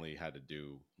 they only had to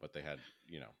do what they had.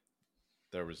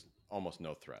 There was almost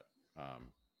no threat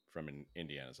from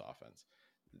Indiana's offense.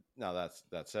 Now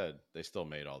that said, they still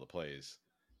made all the plays,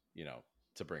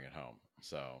 to bring it home.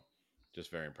 So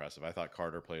just very impressive. I thought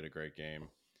Carter played a great game.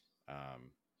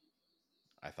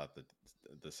 I thought that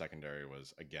the secondary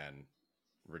was, again,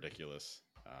 ridiculous,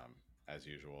 as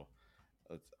usual.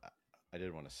 I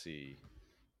did want to see.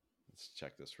 Let's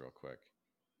check this real quick.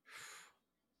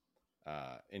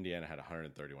 Indiana had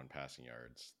 131 passing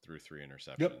yards through 3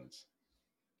 interceptions. Yep.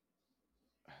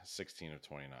 16 of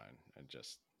 29, and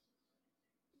just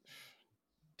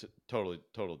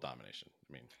total domination.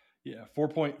 I mean, yeah,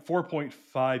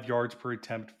 4.5 yards per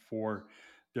attempt for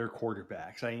their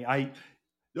quarterbacks.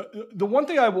 The one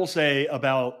thing I will say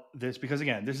about this, because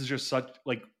again, this is just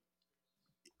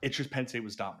it's just Penn State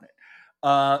was dominant.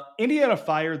 Indiana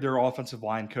fired their offensive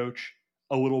line coach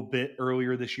a little bit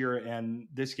earlier this year, and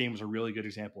this game was a really good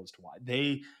example as to why.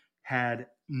 They had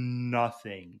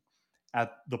nothing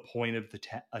at the point of the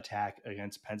attack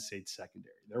against Penn State's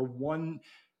secondary. Their one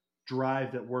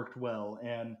drive that worked well,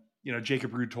 and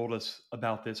Jacob Rude told us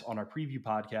about this on our preview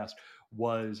podcast,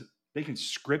 was they can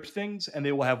script things and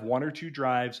they will have 1 or 2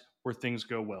 drives where things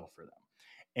go well for them.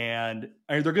 And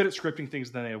they're good at scripting things,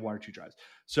 and then they have 1 or 2 drives.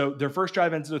 So their first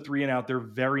drive ends in a 3 and out. Their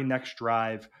very next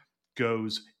drive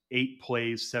goes 8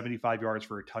 plays, 75 yards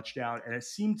for a touchdown. And it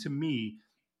seemed to me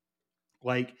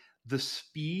like the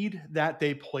speed that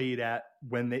they played at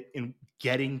in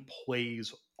getting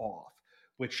plays off,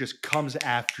 which just comes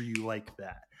after you like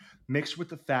that, mixed with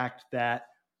the fact that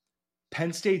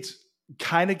Penn State's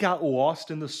kind of got lost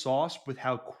in the sauce with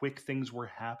how quick things were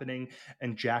happening,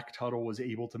 and Jack Tuttle was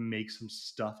able to make some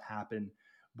stuff happen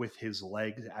with his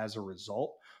legs as a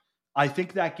result. I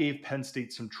think that gave Penn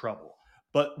State some trouble.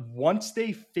 But once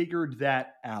they figured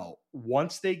that out,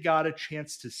 once they got a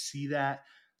chance to see that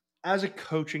as a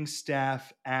coaching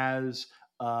staff, as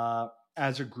a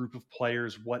group of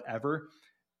players, whatever,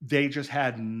 they just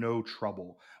had no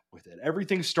trouble with it.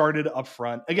 Everything started up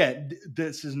front. Again,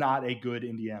 this is not a good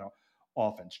Indiana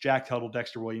offense. Jack Tuttle,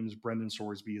 Dexter Williams, Brendan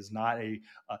Sorsby is not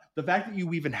the fact that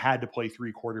you even had to play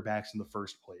 3 quarterbacks in the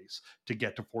first place to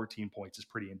get to 14 points is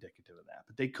pretty indicative of that.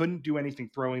 But they couldn't do anything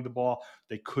throwing the ball.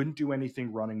 They couldn't do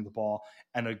anything running the ball.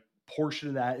 And a portion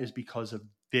of that is because of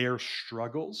their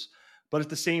struggles. But at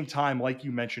the same time, like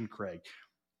you mentioned, Craig,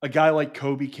 a guy like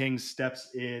Kobe King steps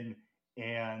in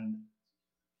and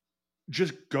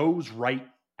just goes right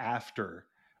after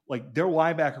Like their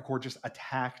linebacker core just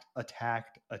attacked.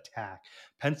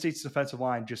 Penn State's defensive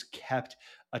line just kept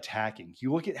attacking.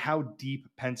 You look at how deep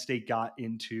Penn State got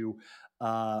into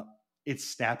its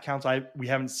snap counts. We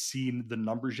haven't seen the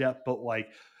numbers yet, but like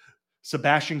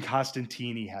Sebastian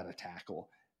Costantini had a tackle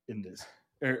in this,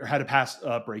 or had a pass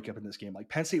breakup in this game. Like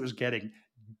Penn State was getting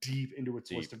deep into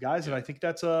its list of guys, and I think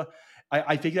that's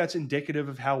I think that's indicative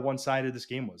of how one-sided this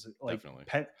game was. Like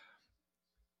Definitely.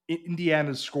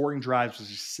 Indiana's scoring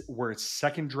drives were its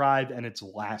second drive and its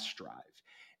last drive,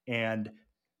 and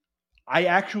I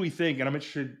actually think, and I'm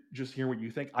interested just hear what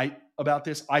you think about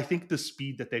this. I think the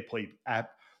speed that they played at,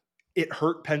 it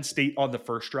hurt Penn State on the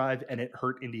first drive, and it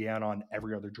hurt Indiana on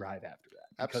every other drive after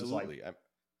that. Because, absolutely.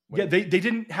 They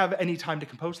didn't have any time to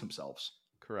compose themselves.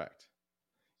 Correct.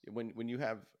 When you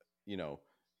have,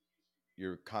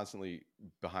 you're constantly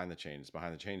behind the chains,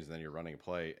 and then you're running a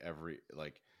play every,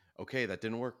 like, okay, that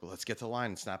didn't work, but let's get to the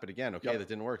line and snap it again. Okay, that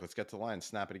didn't work. Let's get to the line and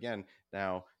snap it again.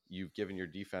 Now you've given your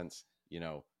defense,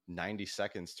 90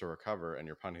 seconds to recover, and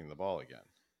you're punting the ball again.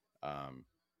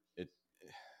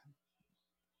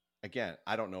 Again,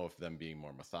 I don't know if them being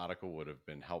more methodical would have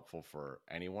been helpful for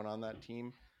anyone on that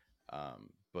team.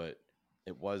 But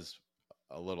it was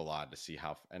a little odd to see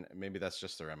how, and maybe that's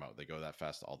just their MO. They go that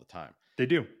fast all the time. They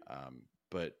do.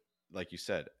 But like you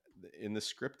said, in the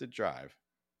scripted drive,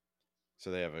 so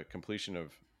they have a completion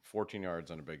of 14 yards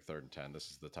on a big 3rd and 10.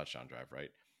 This is the touchdown drive, right?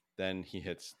 Then he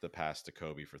hits the pass to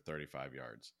Kobe for 35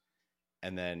 yards.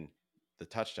 And then the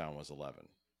touchdown was 11.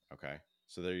 Okay.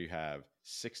 So there you have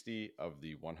 60 of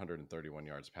the 131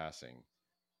 yards passing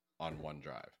on one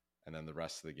drive. And then the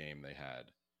rest of the game, they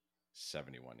had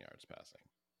 71 yards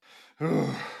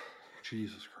passing.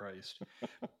 Jesus Christ.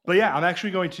 But yeah, I'm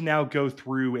actually going to now go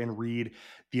through and read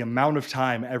the amount of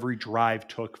time every drive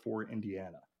took for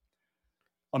Indiana.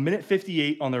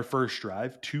 1:58 on their first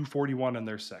drive, 2:41 on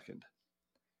their second.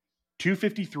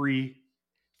 2:53,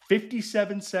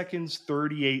 57 seconds,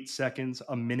 38 seconds,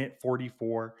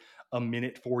 1:44,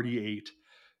 1:48,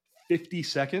 50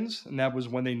 seconds, and that was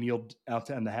when they kneeled out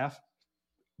to end the half.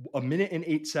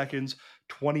 1:08 seconds,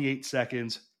 28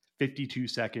 seconds, 52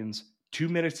 seconds, 2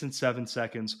 minutes and 7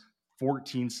 seconds,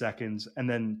 14 seconds, and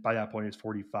then by that point it's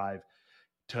 45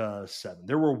 to 7.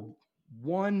 There were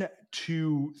 1,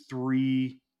 2,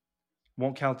 3,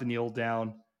 won't count the kneel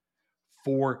down,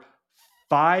 4,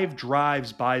 5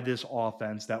 drives by this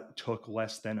offense that took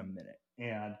less than a minute.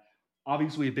 And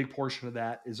obviously a big portion of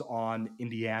that is on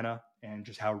Indiana and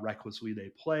just how recklessly they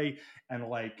play. And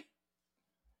like,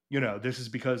 this is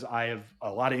because I have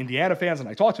a lot of Indiana fans and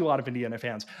I talk to a lot of Indiana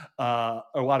fans, a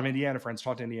lot of Indiana friends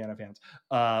talk to Indiana fans,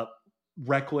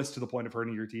 reckless to the point of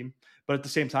hurting your team. But at the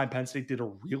same time, Penn State did a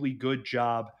really good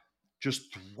job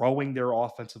just throwing their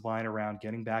offensive line around,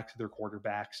 getting back to their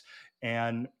quarterbacks.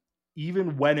 And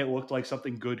even when it looked like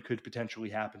something good could potentially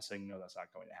happen, saying, no, that's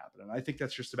not going to happen. And I think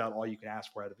that's just about all you can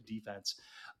ask for out of a defense.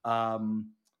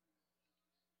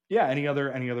 Any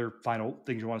other final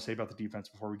things you want to say about the defense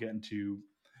before we get into,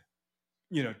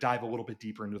 dive a little bit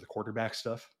deeper into the quarterback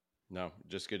stuff? No,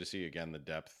 just good to see again the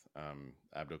depth.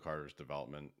 Abdul Carter's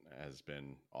development has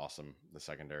been awesome. The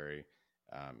secondary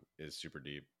is super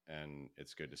deep, and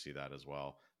it's good to see that as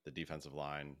well. The defensive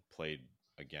line played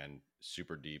again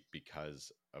super deep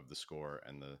because of the score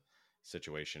and the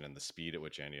situation and the speed at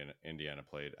which Indiana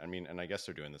played. I mean, and I guess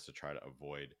they're doing this to try to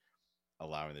avoid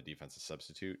allowing the defense to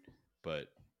substitute, but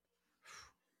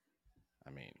I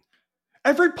mean,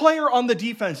 every player on the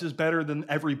defense is better than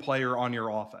every player on your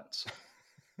offense.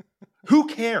 Who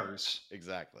cares?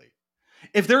 Exactly.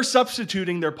 If they're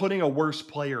substituting, they're putting a worse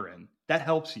player in. That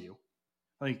helps you.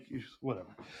 Like,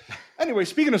 whatever. Anyway,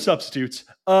 speaking of substitutes,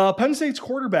 Penn State's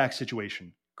quarterback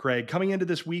situation, Craig, coming into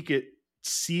this week, it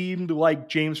seemed like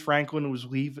James Franklin was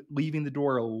leaving the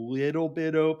door a little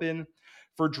bit open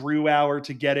for Drew Allar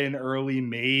to get in early.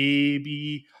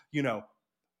 Maybe,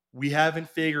 we haven't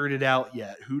figured it out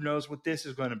yet. Who knows what this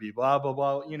is going to be? Blah, blah,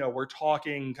 blah. We're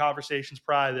talking conversations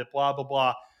private, blah, blah,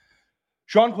 blah.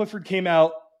 Sean Clifford came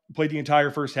out, played the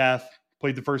entire first half,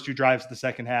 played the first 2 drives of the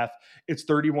second half. It's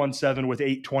 31-7 with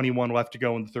 8:21 left to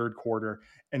go in the third quarter,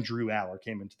 and Drew Allar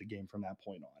came into the game from that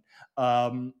point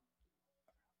on.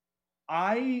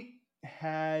 I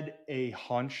had a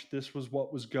hunch this was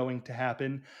what was going to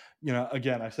happen.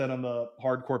 Again, I said on the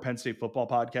Hardcore Penn State Football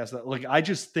podcast that I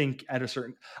just think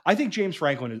I think James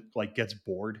Franklin gets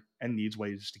bored and needs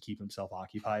ways to keep himself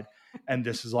occupied. And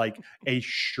this is a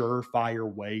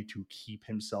surefire way to keep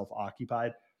himself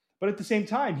occupied. But at the same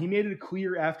time, he made it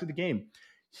clear after the game.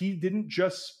 He didn't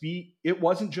just speak. It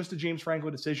wasn't just a James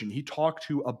Franklin decision. He talked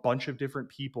to a bunch of different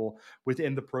people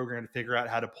within the program to figure out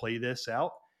how to play this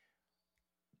out.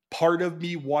 part of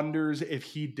me wonders if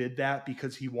he did that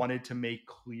because he wanted to make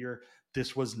clear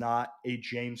this was not a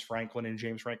James Franklin and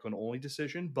James Franklin only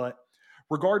decision. But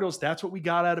regardless, that's what we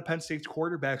got out of Penn State's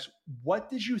quarterbacks.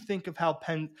 What did you think of how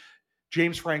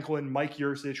James Franklin, Mike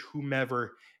Yurcich,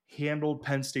 whomever handled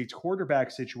Penn State's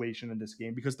quarterback situation in this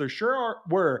game? Because there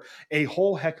were a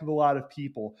whole heck of a lot of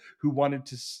people who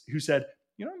said,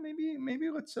 maybe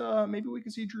we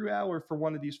can see Drew Aller for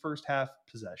one of these first half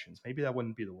possessions. Maybe that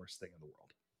wouldn't be the worst thing in the world.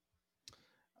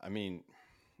 I mean,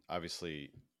 obviously,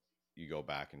 you go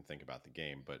back and think about the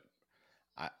game, but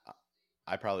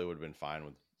I probably would have been fine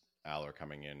with Aller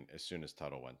coming in as soon as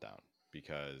Tuttle went down,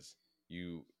 because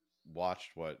you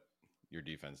watched what your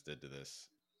defense did to this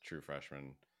true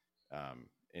freshman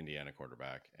Indiana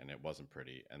quarterback, and it wasn't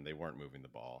pretty, and they weren't moving the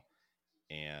ball.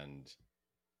 And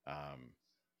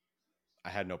I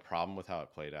had no problem with how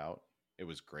it played out. It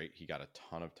was great. He got a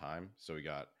ton of time. So he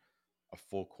got a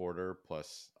full quarter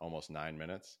plus almost 9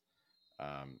 minutes,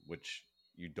 which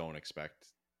you don't expect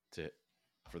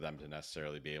for them to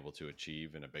necessarily be able to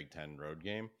achieve in a Big Ten road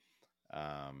game.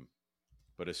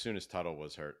 But as soon as Tuttle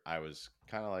was hurt, I was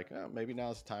kind of like, oh, maybe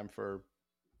now's the time for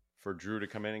Drew to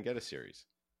come in and get a series.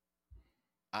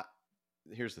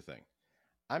 Here's the thing.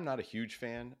 I'm not a huge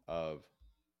fan of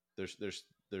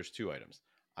there's two items.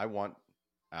 I want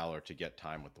Aller to get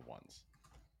time with the ones,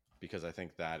 because I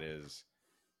think that is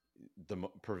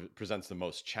presents the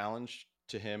most challenge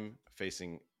to him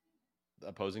facing the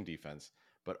opposing defense,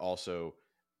 but also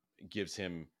gives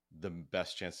him the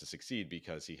best chance to succeed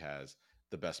because he has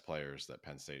the best players that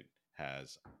Penn State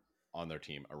has on their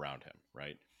team around him,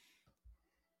 right?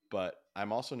 But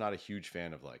I'm also not a huge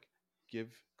fan of give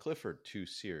Clifford 2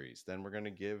 series, then we're going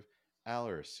to give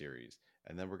Aller a series,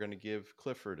 and then we're going to give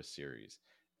Clifford a series,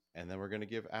 and then we're going to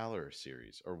give Aller a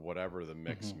series, or whatever the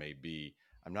mix may be.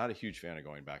 I'm not a huge fan of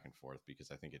going back and forth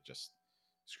because I think it just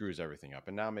screws everything up.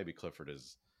 And now maybe Clifford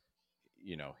is,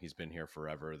 he's been here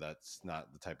forever. That's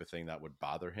not the type of thing that would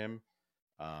bother him.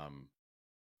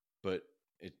 But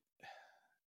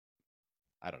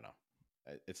I don't know.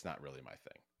 It's not really my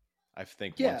thing. I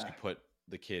think once you put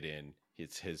the kid in,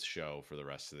 it's his show for the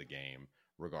rest of the game,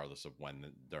 regardless of when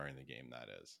during the game that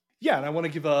is. Yeah, and I want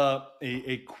to give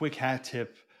a quick hat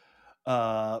tip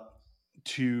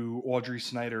to Audrey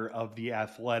Snyder of The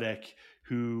Athletic,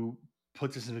 who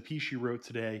put this in the piece she wrote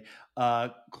today.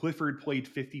 Clifford played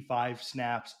 55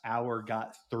 snaps. Aller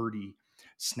got 30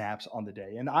 snaps on the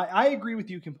day. And I agree with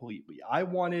you completely. I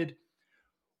wanted,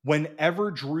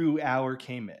 whenever Drew Aller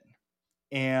came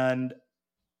in, and,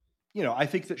 I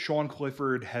think that Sean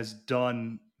Clifford has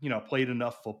done, played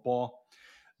enough football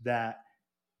that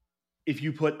if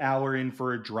you put Aller in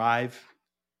for a drive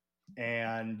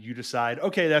and you decide,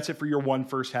 okay, that's it for your one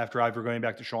first half drive, we're going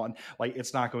back to Sean,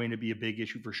 it's not going to be a big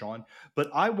issue for Sean. But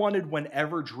I wanted,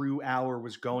 whenever Drew Aller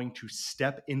was going to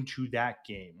step into that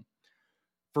game,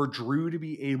 for Drew to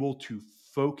be able to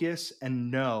focus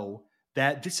and know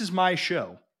that this is my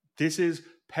show. This is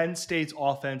Penn State's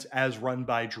offense as run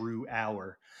by Drew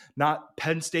Aller, not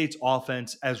Penn State's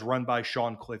offense as run by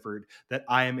Sean Clifford that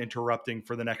I am interrupting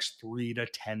for the next 3 to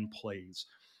 10 plays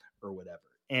or whatever.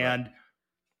 And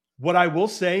what I will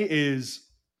say is,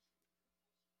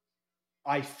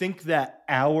 I think that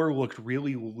Aller looked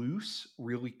really loose,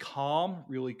 really calm,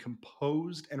 really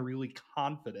composed, and really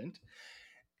confident.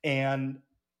 And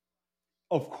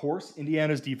of course,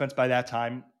 Indiana's defense by that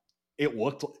time, it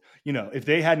looked, if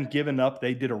they hadn't given up,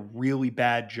 they did a really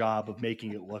bad job of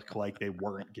making it look like they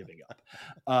weren't giving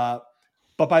up.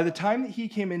 But by the time that he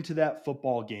came into that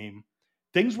football game,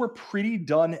 things were pretty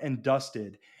done and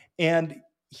dusted. And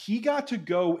he got to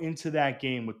go into that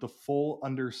game with the full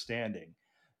understanding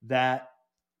that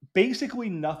basically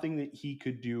nothing that he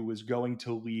could do was going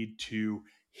to lead to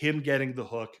him getting the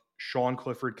hook, Sean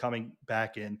Clifford coming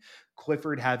back in,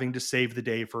 Clifford having to save the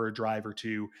day for a drive or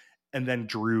two, and then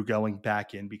Drew going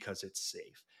back in because it's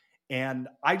safe. And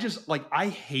I just I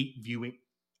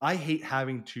hate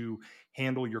having to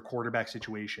handle your quarterback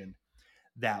situation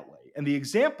that way. And the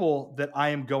example that I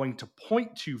am going to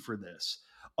point to for this,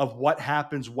 of what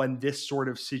happens when this sort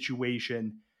of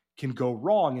situation can go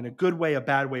wrong in a good way, a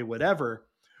bad way, whatever,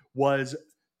 was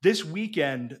this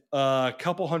weekend, a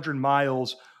couple 100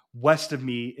 miles west of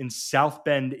me in South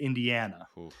Bend, Indiana.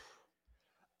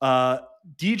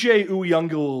 DJ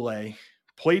Uiagalelei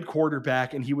played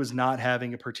quarterback, and he was not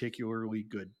having a particularly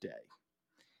good day.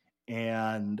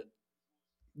 And,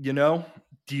 DJ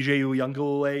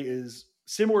Uiagalelei is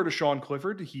similar to Sean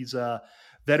Clifford. He's a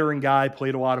veteran guy,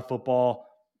 played a lot of football,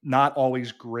 not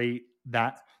always great,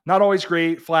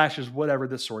 flashes, whatever,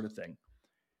 this sort of thing.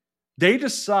 They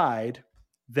decide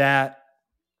that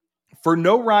for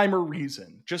no rhyme or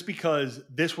reason, just because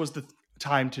this was the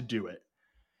time to do it.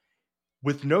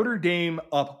 With Notre Dame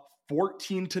up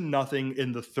 14-0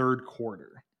 in the third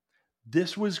quarter,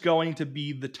 this was going to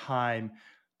be the time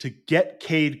to get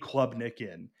Cade Klubnik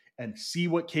in and see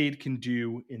what Cade can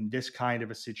do in this kind of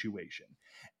a situation.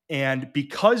 And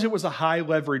because it was a high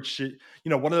leverage,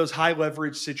 one of those high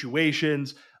leverage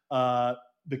situations,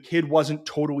 the kid wasn't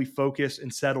totally focused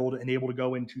and settled and able to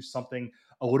go into something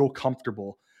a little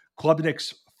comfortable.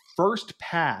 Klubnik's first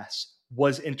pass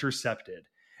was intercepted.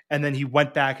 And then he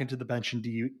went back into the bench, and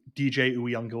DJ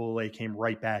Uiagalelei came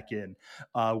right back in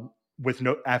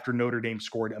after Notre Dame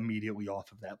scored immediately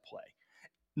off of that play.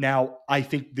 Now, I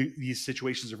think these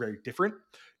situations are very different.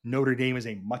 Notre Dame is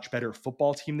a much better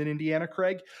football team than Indiana,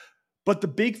 Craig. But the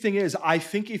big thing is, I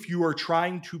think if you are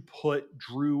trying to put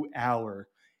Drew Allar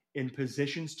in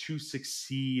positions to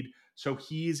succeed so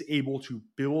he is able to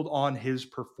build on his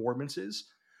performances,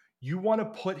 you want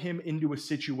to put him into a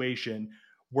situation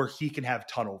where he can have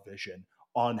tunnel vision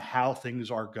on how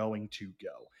things are going to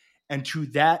go. And to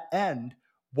that end,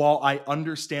 while I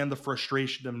understand the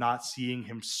frustration of not seeing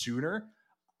him sooner,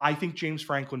 I think James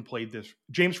Franklin, Mike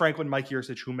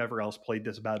Yurcich, whomever else played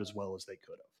this about as well as they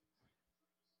could have.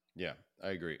 Yeah, I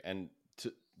agree. And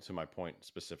to my point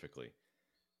specifically,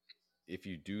 if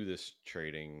you do this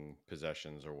trading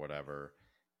possessions or whatever,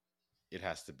 it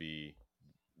has to be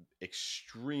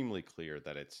extremely clear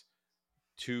that it's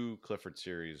 2 Clifford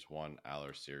series, 1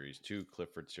 Allar series, 2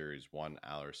 Clifford series, 1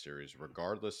 Allar series,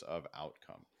 regardless of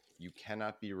outcome. You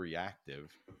cannot be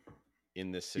reactive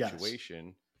in this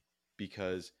situation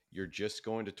because you're just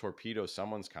going to torpedo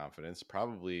someone's confidence,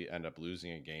 probably end up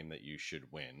losing a game that you should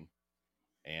win.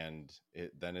 And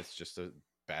then it's just a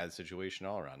bad situation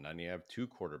all around. Then you have 2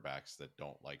 quarterbacks that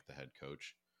don't like the head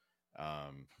coach,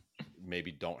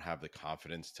 maybe don't have the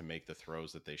confidence to make the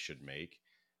throws that they should make.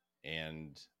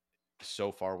 And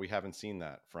so far, we haven't seen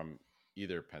that from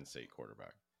either Penn State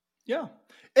quarterback. Yeah.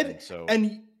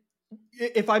 And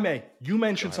if I may, you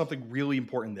mentioned something really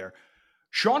important there.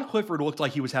 Sean Clifford looked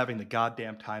like he was having the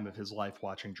goddamn time of his life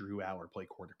watching Drew Allar play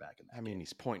quarterback. I mean,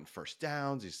 he's pointing first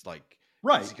downs. He's like,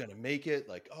 right. Is he going to make it?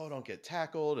 Like, oh, don't get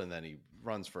tackled. And then he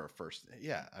runs for a first.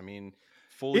 Yeah. I mean,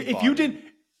 fully.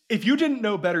 If you didn't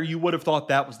know better, you would have thought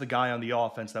that was the guy on the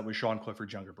offense that was Sean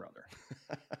Clifford's younger brother.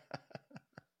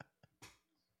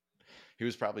 He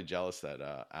was probably jealous that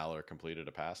Allar completed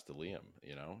a pass to Liam.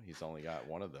 He's only got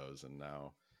one of those. And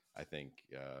now I think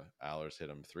Allar's hit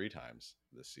him 3 times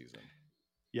this season.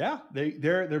 Yeah,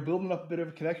 they're building up a bit of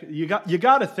a connection. You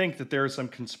got to think that there's some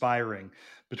conspiring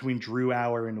between Drew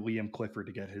Allar and Liam Clifford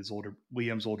to get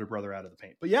Liam's older brother out of the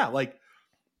paint. But yeah, like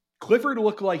Clifford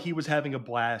looked like he was having a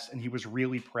blast, and he was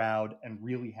really proud and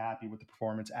really happy with the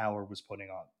performance Allar was putting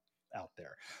on out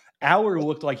there. Allar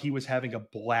looked like he was having a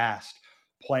blast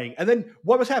playing. And then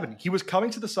what was happening? He was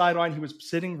coming to the sideline. He was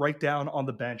sitting right down on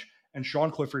the bench, and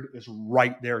Sean Clifford is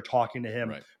right there talking to him,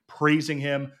 right, praising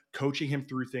him, coaching him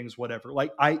through things, whatever.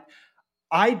 Like,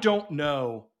 I don't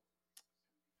know.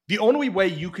 The only way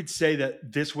you could say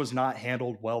that this was not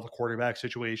handled well, the quarterback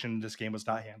situation, this game was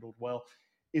not handled well,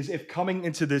 is if coming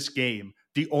into this game,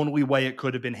 the only way it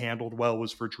could have been handled well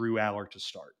was for Drew Allar to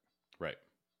start. Right.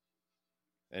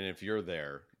 And if you're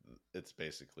there, it's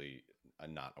basically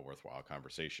not a worthwhile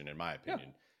conversation, in my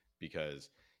opinion, because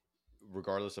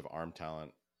regardless of arm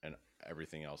talent and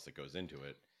everything else that goes into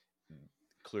it,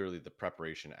 clearly the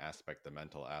preparation aspect, the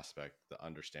mental aspect, the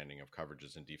understanding of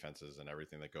coverages and defenses and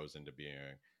everything that goes into being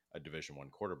a Division I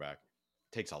quarterback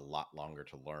takes a lot longer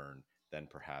to learn than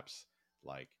perhaps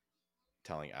like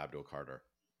telling Abdul Carter,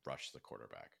 rush the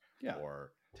quarterback,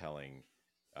 or telling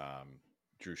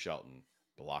Drew Shelton,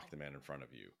 block the man in front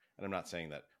of you. And I'm not saying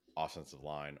that offensive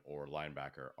line or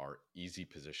linebacker are easy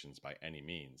positions by any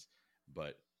means,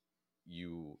 but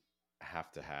you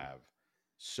have to have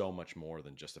so much more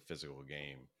than just a physical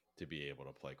game to be able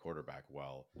to play quarterback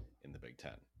well in the Big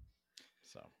Ten.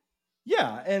 So,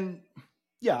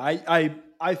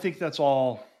 I think that's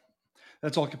all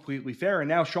completely fair. And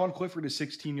now Sean Clifford is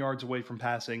 16 yards away from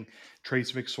passing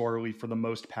Trace McSorley for the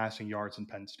most passing yards in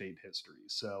Penn State history.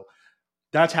 So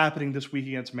that's happening this week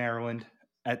against Maryland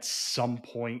at some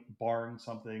point, barring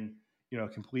something,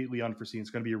 completely unforeseen.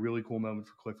 It's going to be a really cool moment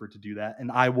for Clifford to do that.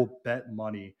 And I will bet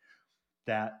money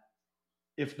that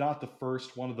if not the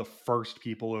first, one of the first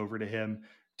people over to him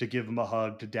to give him a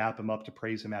hug, to dap him up, to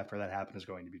praise him after that happened is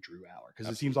going to be Drew Allar,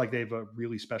 because it seems like they have a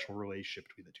really special relationship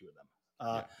between the two of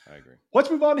them. I agree. Let's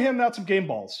move on to handing out some game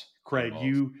balls. Craig,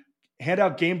 you hand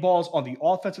out game balls on the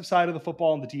offensive side of the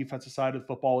football and the defensive side of the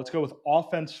football. Let's go with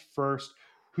offense first.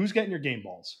 Who's getting your game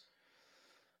balls?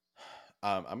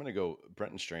 I'm going to go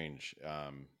Brenton Strange.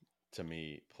 to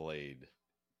me, played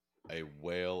a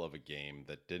whale of a game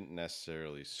that didn't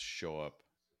necessarily show up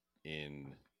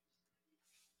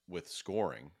with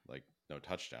scoring, like no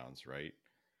touchdowns, right?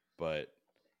 But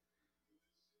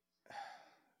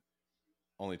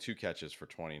only 2 catches for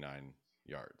 29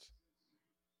 yards.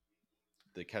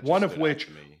 The catches one of stood out which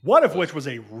to me. was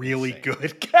a really insane.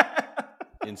 good catch.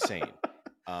 Insane.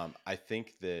 I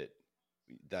think that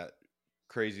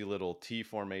crazy little T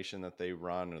formation that they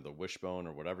run, or the wishbone,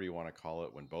 or whatever you want to call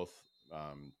it, when both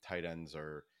tight ends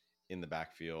are in the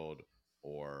backfield,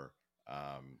 or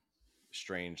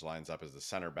Strange lines up as the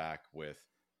center back with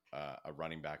a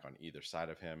running back on either side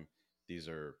of him. These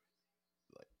are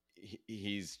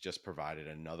he's just provided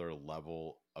another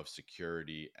level of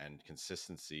security and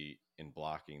consistency in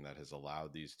blocking that has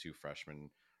allowed these 2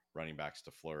 freshman running backs to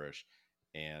flourish.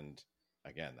 And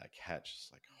again, that catch is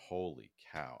like, holy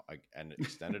cow. And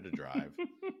extended a drive.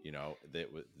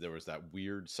 There was that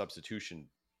weird substitution,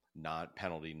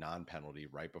 non-penalty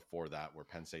right before that, where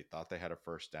Penn State thought they had a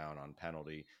first down on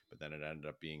penalty, but then it ended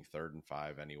up being 3rd and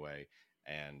 5 anyway.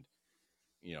 And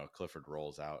Clifford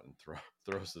rolls out and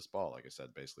throws this ball, like I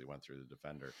said, basically went through the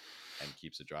defender and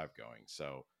keeps the drive going.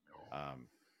 So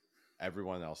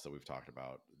everyone else that we've talked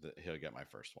about, he'll get my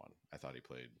first one. I thought he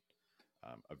played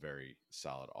a very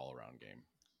solid all-around game.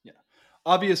 Yeah.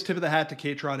 Obvious tip of the hat to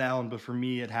Katron Allen, but for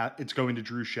me, it's going to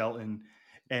Drew Shelton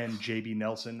and JB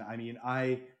Nelson. I mean,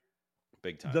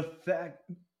 big time. The fact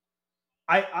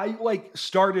I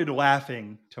started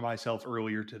laughing to myself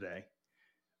earlier today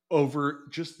over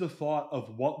just the thought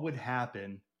of what would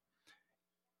happen.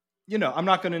 I'm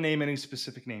not going to name any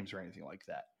specific names or anything like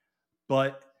that,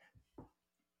 but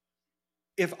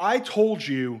if I told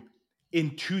you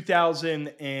in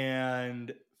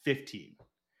 2015,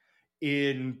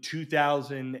 in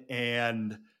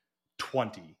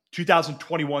 2020,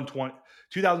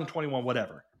 2021,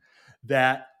 whatever,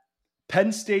 that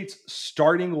Penn State's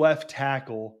starting left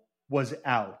tackle was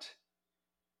out,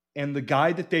 and the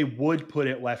guy that they would put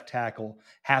at left tackle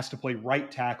has to play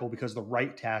right tackle because the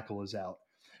right tackle is out.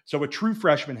 So a true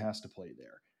freshman has to play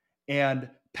there. And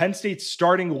Penn State's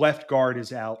starting left guard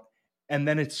is out, and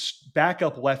then its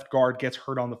backup left guard gets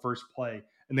hurt on the first play,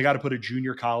 and they got to put a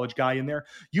junior college guy in there.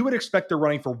 You would expect they're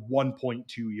running for 1.2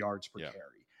 yards per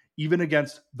carry, even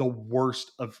against the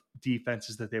worst of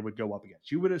defenses that they would go up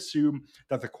against. You would assume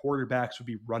that the quarterbacks would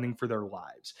be running for their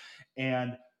lives.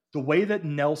 And the way that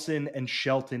Nelson and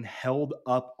Shelton held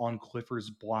up on Clifford's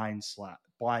blind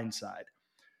side,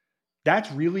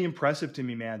 that's really impressive to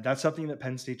me, man. That's something that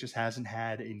Penn State just hasn't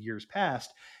had in years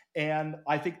past. And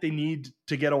I think they need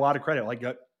to get a lot of credit. Like,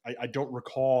 I don't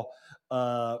recall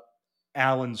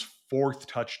Allen's third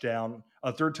touchdown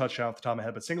off the top of my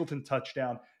head, but Singleton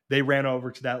touchdown, they ran over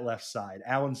to that left side.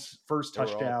 Allen's first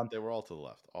touchdown. They were all to the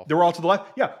left. They were all to the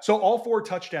left. Yeah. So all 4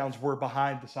 touchdowns were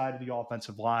behind the side of the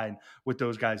offensive line with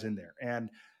those guys in there. And,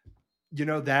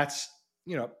 that's,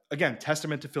 again,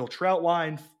 testament to Phil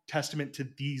Troutline, testament to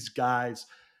these guys.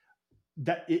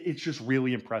 That it's just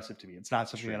really impressive to me. It's not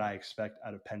something that I expect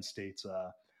out of Penn State's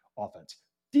offense.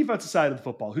 Defensive side of the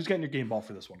football. Who's getting your game ball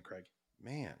for this one, Craig?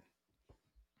 Man,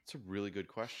 it's a really good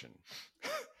question.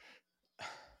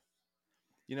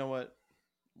 You know what?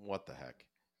 What the heck?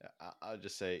 I'll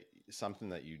just say something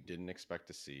that you didn't expect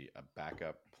to see, a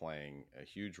backup playing a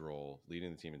huge role,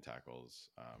 leading the team in tackles.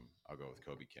 I'll go with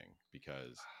Kobe King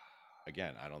because,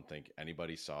 again, I don't think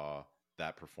anybody saw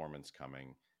that performance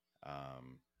coming.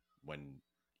 When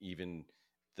even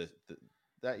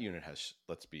that unit has,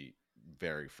 let's be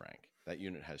very frank, that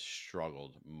unit has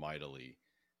struggled mightily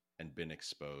and been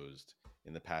exposed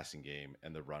in the passing game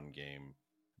and the run game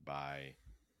by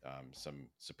some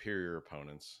superior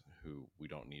opponents who we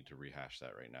don't need to rehash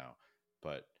that right now.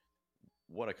 But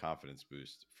what a confidence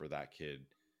boost for that kid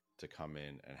to come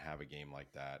in and have a game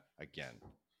like that. Again,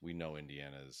 we know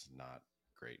Indiana is not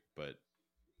great, but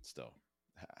still,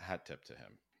 hat tip to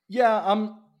him. Yeah,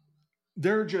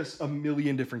 there are just a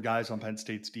million different guys on Penn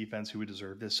State's defense who would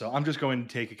deserve this. So I'm just going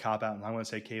to take a cop out, and I'm going to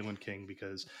say Kalen King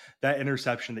because that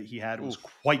interception that he had was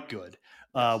quite good.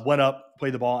 Went up,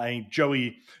 played the ball. I mean,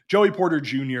 Joey Porter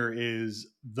Jr. is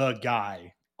the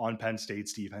guy on Penn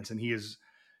State's defense, and he is,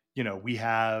 we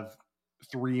have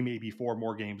 3, maybe 4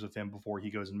 more games with him before he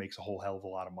goes and makes a whole hell of a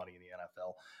lot of money in the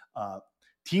NFL.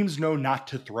 Teams know not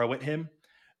to throw at him.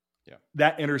 Yeah,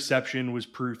 that interception was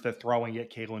further proof that throwing at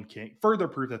Kalen King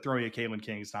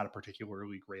is not a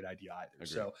particularly great idea either. Agreed.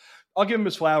 So I'll give him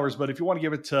his flowers, but if you want to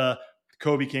give it to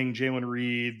Kobe King, Jalen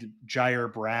Reed,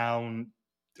 Jair Brown,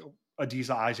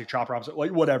 Adisa Isaac, Chop Robinson,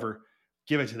 like whatever,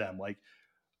 give it to them. Like,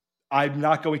 I'm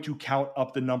not going to count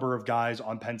up the number of guys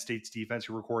on Penn State's defense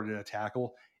who recorded a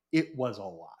tackle. It was a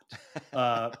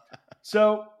lot.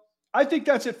 So I think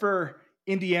that's it for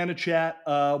Indiana chat.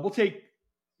 We'll take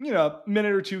a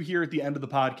minute or two here at the end of the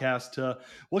podcast to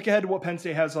look ahead to what Penn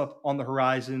State has up on the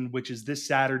horizon, which is this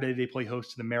Saturday. They play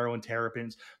host to the Maryland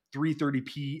Terrapins, 3:30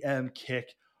 p.m.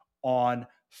 kick on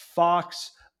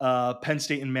Fox. Penn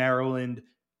State and Maryland.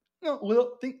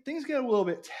 Things get a little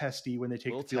bit testy when they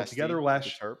take the field together.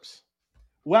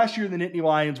 Last year, the Nittany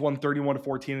Lions won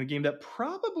 31-14 in a game that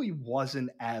probably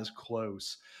wasn't as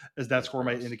close as that score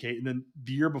might indicate. And then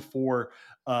the year before,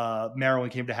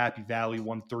 Maryland came to Happy Valley,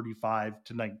 won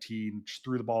 35-19, just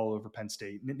threw the ball over Penn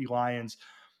State. Nittany Lions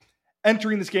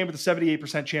entering this game with a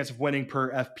 78% chance of winning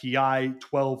per FPI,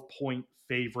 12-point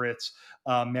favorites.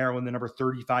 Maryland, the number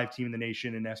 35 team in the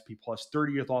nation in SP plus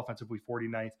 30th offensively,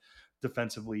 49th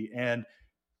defensively. And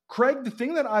Craig, the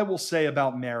thing that I will say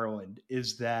about Maryland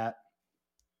is that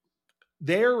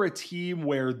they're a team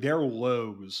where their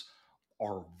lows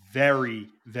are very,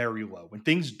 very low. When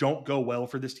things don't go well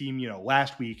for this team,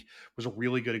 last week was a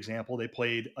really good example. They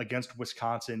played against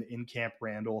Wisconsin in Camp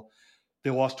Randall. They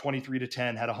lost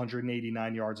 23-10, had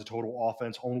 189 yards of total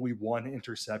offense, only one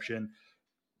interception,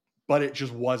 but it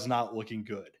just was not looking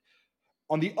good.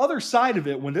 On the other side of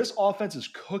it, when this offense is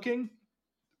cooking,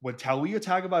 when Taulia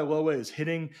Tagovailoa is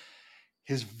hitting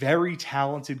his very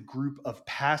talented group of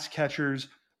pass catchers,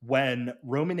 when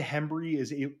Roman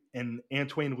Hembry and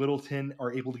Antoine Littleton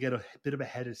are able to get a bit of a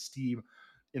head of steam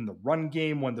in the run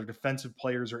game, when their defensive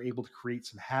players are able to create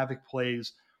some havoc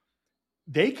plays,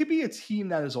 they could be a team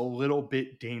that is a little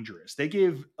bit dangerous. They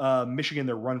gave Michigan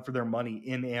their run for their money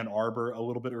in Ann Arbor a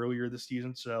little bit earlier this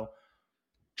season. So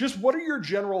just what are your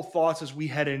general thoughts as we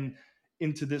head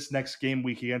into this next game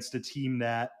week against a team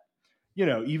that,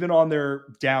 even on their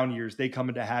down years, they come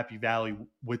into Happy Valley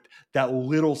with that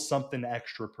little something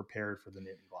extra prepared for the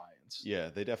Nittany Lions? Yeah,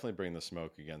 they definitely bring the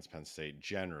smoke against Penn State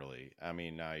generally. I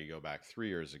mean, now you go back 3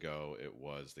 years ago, it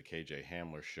was the KJ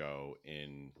Hamler show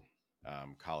in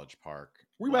College Park.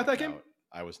 Were you at that game?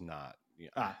 I was not.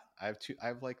 I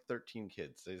have like 13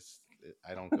 kids.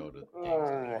 I don't go to games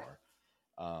anymore.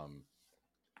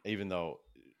 Even though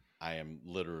I am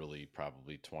literally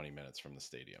probably 20 minutes from the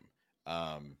stadium.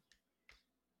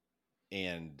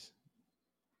 And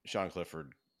Sean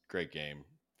Clifford, great game,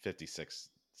 56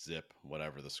 zip,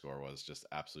 whatever the score was, just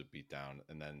absolute beatdown.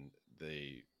 And then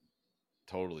they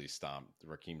totally stomped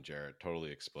Raheem Jarrett,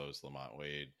 totally exposed Lamont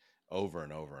Wade over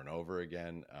and over and over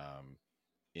again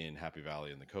in Happy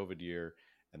Valley in the COVID year.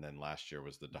 And then last year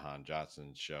was the DeHaan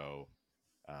Johnson show.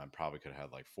 Probably could have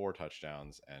had like 4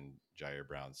 touchdowns, and Jair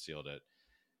Brown sealed it.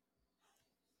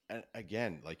 And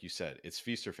again, like you said, it's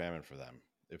feast or famine for them.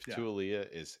 If Taulia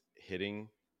is hitting,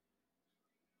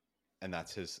 and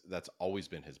that's always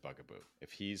been his bugaboo.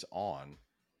 If he's on,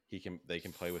 they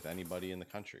can play with anybody in the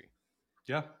country.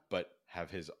 Yeah. But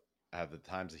have the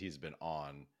times that he's been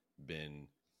on been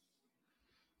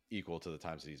equal to the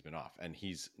times that he's been off. And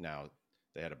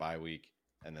they had a bye week,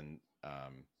 and then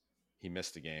he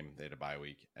missed a game. They had a bye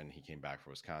week, and he came back for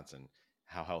Wisconsin.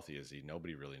 How healthy is he?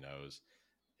 Nobody really knows.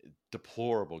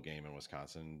 Deplorable game in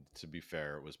Wisconsin. To be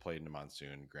fair, it was played in a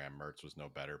monsoon. Graham Mertz was no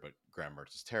better, but Graham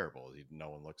Mertz is terrible.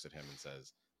 No one looks at him and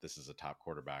says, this is a top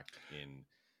quarterback in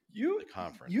the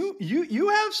conference. You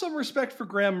have some respect for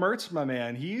Graham Mertz, my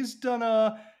man. He has done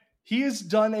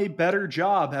a better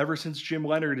job ever since Jim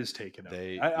Leonhard has taken over.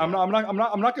 I'm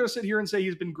not going to sit here and say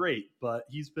he's been great, but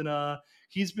he's been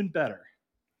better.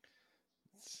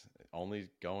 It's only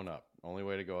going up. Only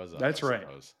way to go is up. That's right.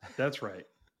 That's right.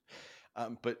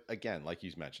 But again, like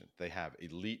you mentioned, they have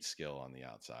elite skill on the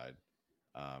outside.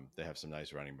 They have some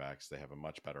nice running backs. They have a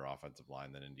much better offensive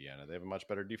line than Indiana. They have a much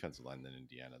better defensive line than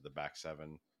Indiana. The back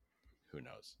seven, who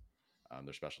knows?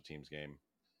 Their special teams game,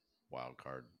 wild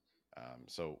card.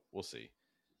 So we'll see.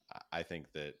 I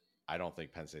don't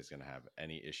think Penn State's going to have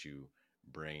any issue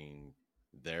bringing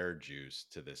their juice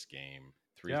to this game.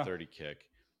 3:30 kick,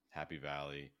 Happy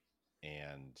Valley,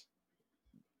 and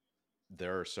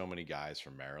there are so many guys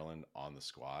from Maryland on the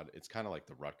squad. It's kind of like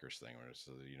the Rutgers thing,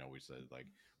 where we said like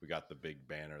we got the big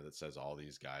banner that says all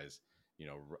these guys.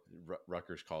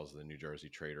 Rutgers calls the New Jersey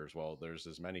Traders. Well, there's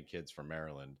as many kids from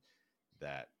Maryland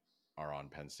that are on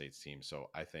Penn State's team. So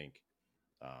I think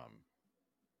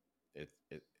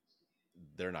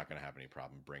they're not going to have any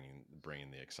problem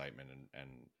bringing the excitement and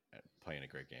playing a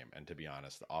great game. And to be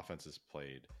honest, the offense has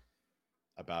played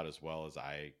about as well as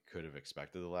I could have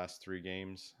expected the last 3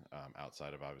 games,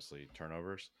 outside of obviously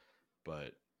turnovers.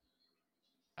 But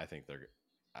I think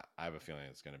I have a feeling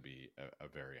it's going to be a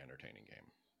very entertaining game.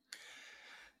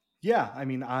 Yeah, I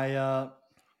mean, I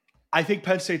think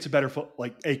Penn State's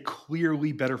a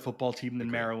clearly better football team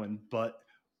than Maryland, but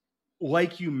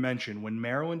like you mentioned, when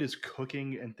Maryland is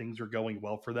cooking and things are going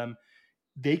well for them,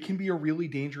 they can be a really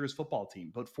dangerous football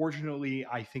team. But fortunately,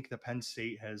 I think the Penn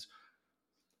State has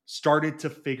started to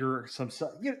figure some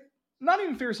stuff, not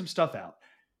even figure some stuff out.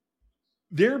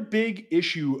 Their big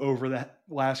issue over the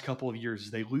last couple of years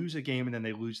is they lose a game and then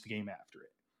they lose the game after it.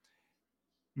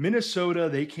 Minnesota,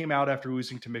 they came out after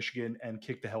losing to Michigan and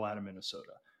kicked the hell out of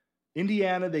Minnesota.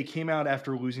 Indiana, they came out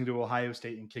after losing to Ohio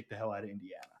State and kicked the hell out of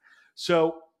Indiana.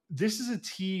 So this is a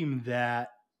team that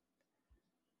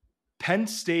Penn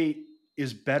State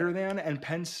is better than, and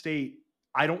Penn State,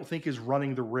 I don't think, is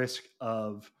running the risk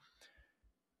of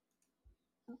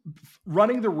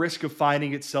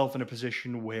finding itself in a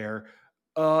position where,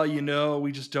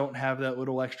 we just don't have that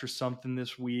little extra something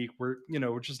this week. We're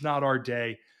just not our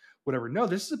day, whatever. No,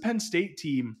 this is a Penn State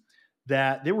team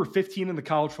that they were 15 in the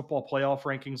college football playoff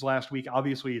rankings last week.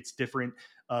 Obviously, it's different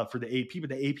for the AP, but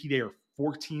the AP, they are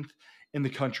 14th in the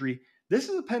country. This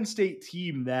is a Penn State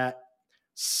team that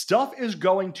stuff is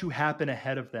going to happen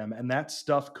ahead of them, and that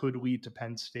stuff could lead to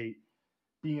Penn State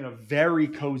being in a very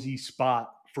cozy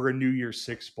spot for a New Year's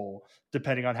Six Bowl,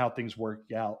 depending on how things work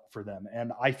out for them.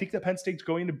 And I think that Penn State's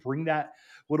going to bring that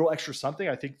little extra something.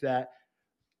 I think that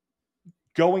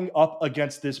going up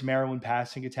against this Maryland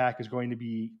passing attack is going to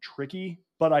be tricky,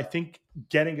 but I think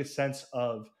getting a sense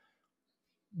of,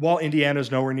 while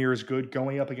Indiana's nowhere near as good,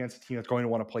 going up against a team that's going to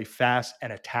want to play fast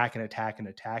and attack and attack and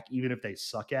attack, even if they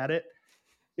suck at it,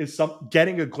 is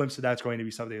getting a glimpse of that's going to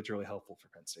be something that's really helpful for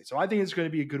Penn State. So I think it's going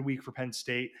to be a good week for Penn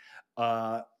State.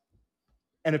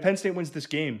 And if Penn State wins this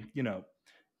game,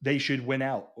 they should win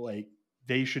out. Like,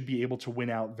 they should be able to win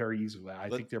out very easily. I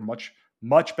think they're much,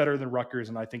 much better than Rutgers,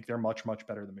 and I think they're much, much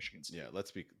better than Michigan State. Yeah,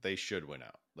 they should win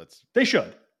out. They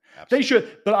should. Absolutely. They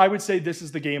should. But I would say this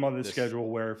is the game on this schedule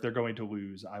where if they're going to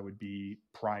lose, I would be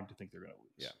primed to think they're going to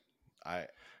lose. Yeah.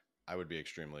 I would be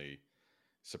extremely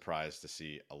surprised to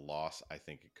see a loss. I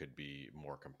think it could be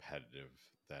more competitive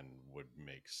than would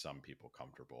make some people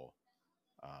comfortable.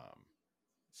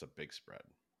 It's a big spread,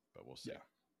 but we'll see.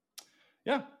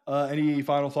 Yeah. Any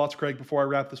final thoughts, Craig, before I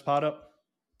wrap this pod up?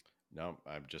 No,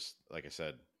 I'm just, like I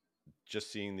said,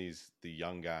 just seeing the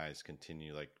young guys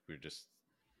continue. Like, we're just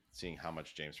seeing how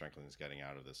much James Franklin is getting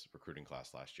out of this recruiting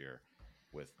class last year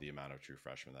with the amount of true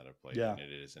freshmen that have played. Yeah. And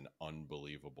it is an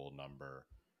unbelievable number.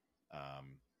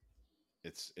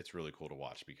 It's really cool to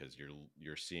watch because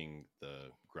you're seeing the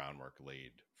groundwork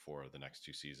laid for the next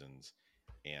 2 seasons.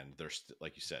 And they're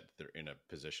like you said, they're in a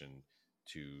position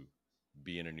to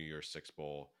be in a New Year's Six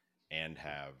Bowl and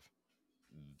have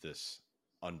this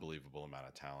unbelievable amount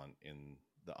of talent in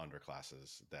the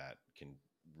underclasses that can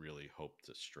really hope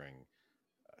to string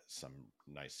some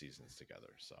nice seasons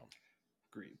together. So,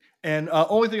 agreed. And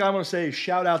only thing I want to say is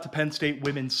shout out to Penn State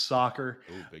women's soccer.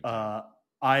 Ooh, big time.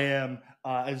 I am,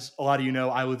 as a lot of you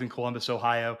know, I live in Columbus,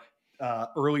 Ohio.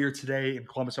 Earlier today in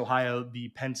Columbus, Ohio, the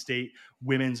Penn State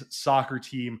women's soccer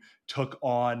team took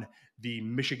on the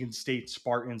Michigan State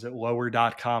Spartans at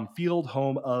lower.com field,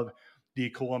 home of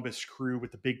the Columbus Crew,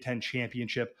 with the Big Ten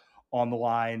championship on the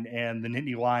line. And the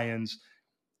Nittany Lions,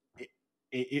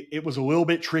 it was a little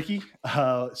bit tricky.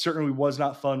 Certainly was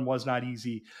not fun, was not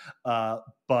easy,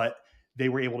 but they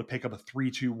were able to pick up a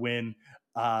 3-2 win.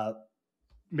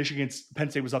 Penn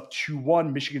State was up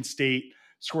 2-1. Michigan State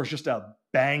scores just a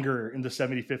banger in the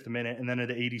 75th minute, and then in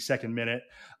the 82nd minute,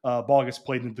 ball gets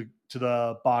played to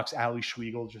the box. Ali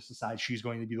Schlegel just decides she's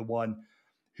going to be the one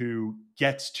who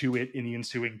gets to it in the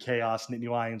ensuing chaos. Nittany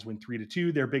Lions win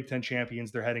 3-2. They're Big Ten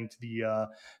champions. They're heading to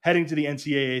the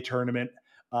NCAA tournament.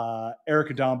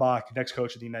 Erica Dombach, next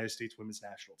coach of the United States Women's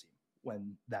National Team.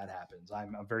 When that happens,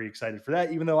 I'm very excited for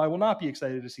that. Even though I will not be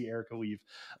excited to see Erica leave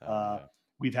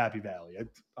Happy Valley.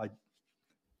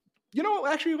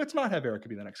 Actually, let's not have Erica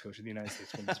be the next coach of the United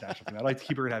States Women's National Team. I'd like to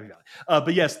keep her in Happy Valley.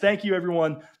 But yes, thank you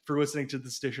everyone for listening to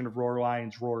this edition of Roar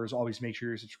Lions Roars. Always make sure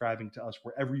you're subscribing to us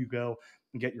wherever you go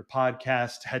and get your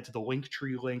podcast. Head to the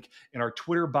Linktree link in our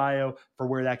Twitter bio for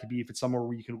where that could be. If it's somewhere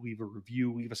where you can leave a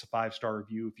review, leave us a 5-star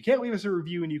review. If you can't leave us a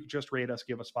review and you can just rate us,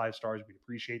 give us 5 stars. We'd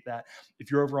appreciate that. If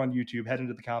you're over on YouTube, head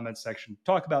into the comments section,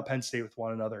 talk about Penn State with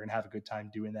one another, and have a good time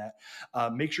doing that.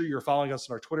 Make sure you're following us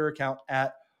on our Twitter account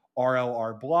at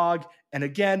RLR blog. And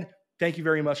again, thank you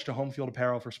very much to Home Field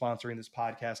Apparel for sponsoring this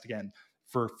podcast. Again,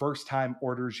 for first time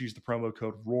orders, use the promo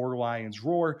code Roar Lions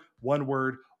Roar, one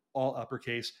word, all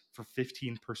uppercase, for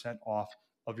 15% off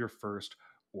of your first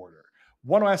order.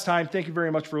 One last time, thank you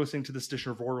very much for listening to this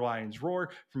edition of Roar Lions Roar.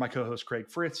 For my co-host Craig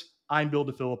Fritz, I'm Bill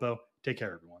DeFilippo. Take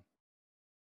care, everyone.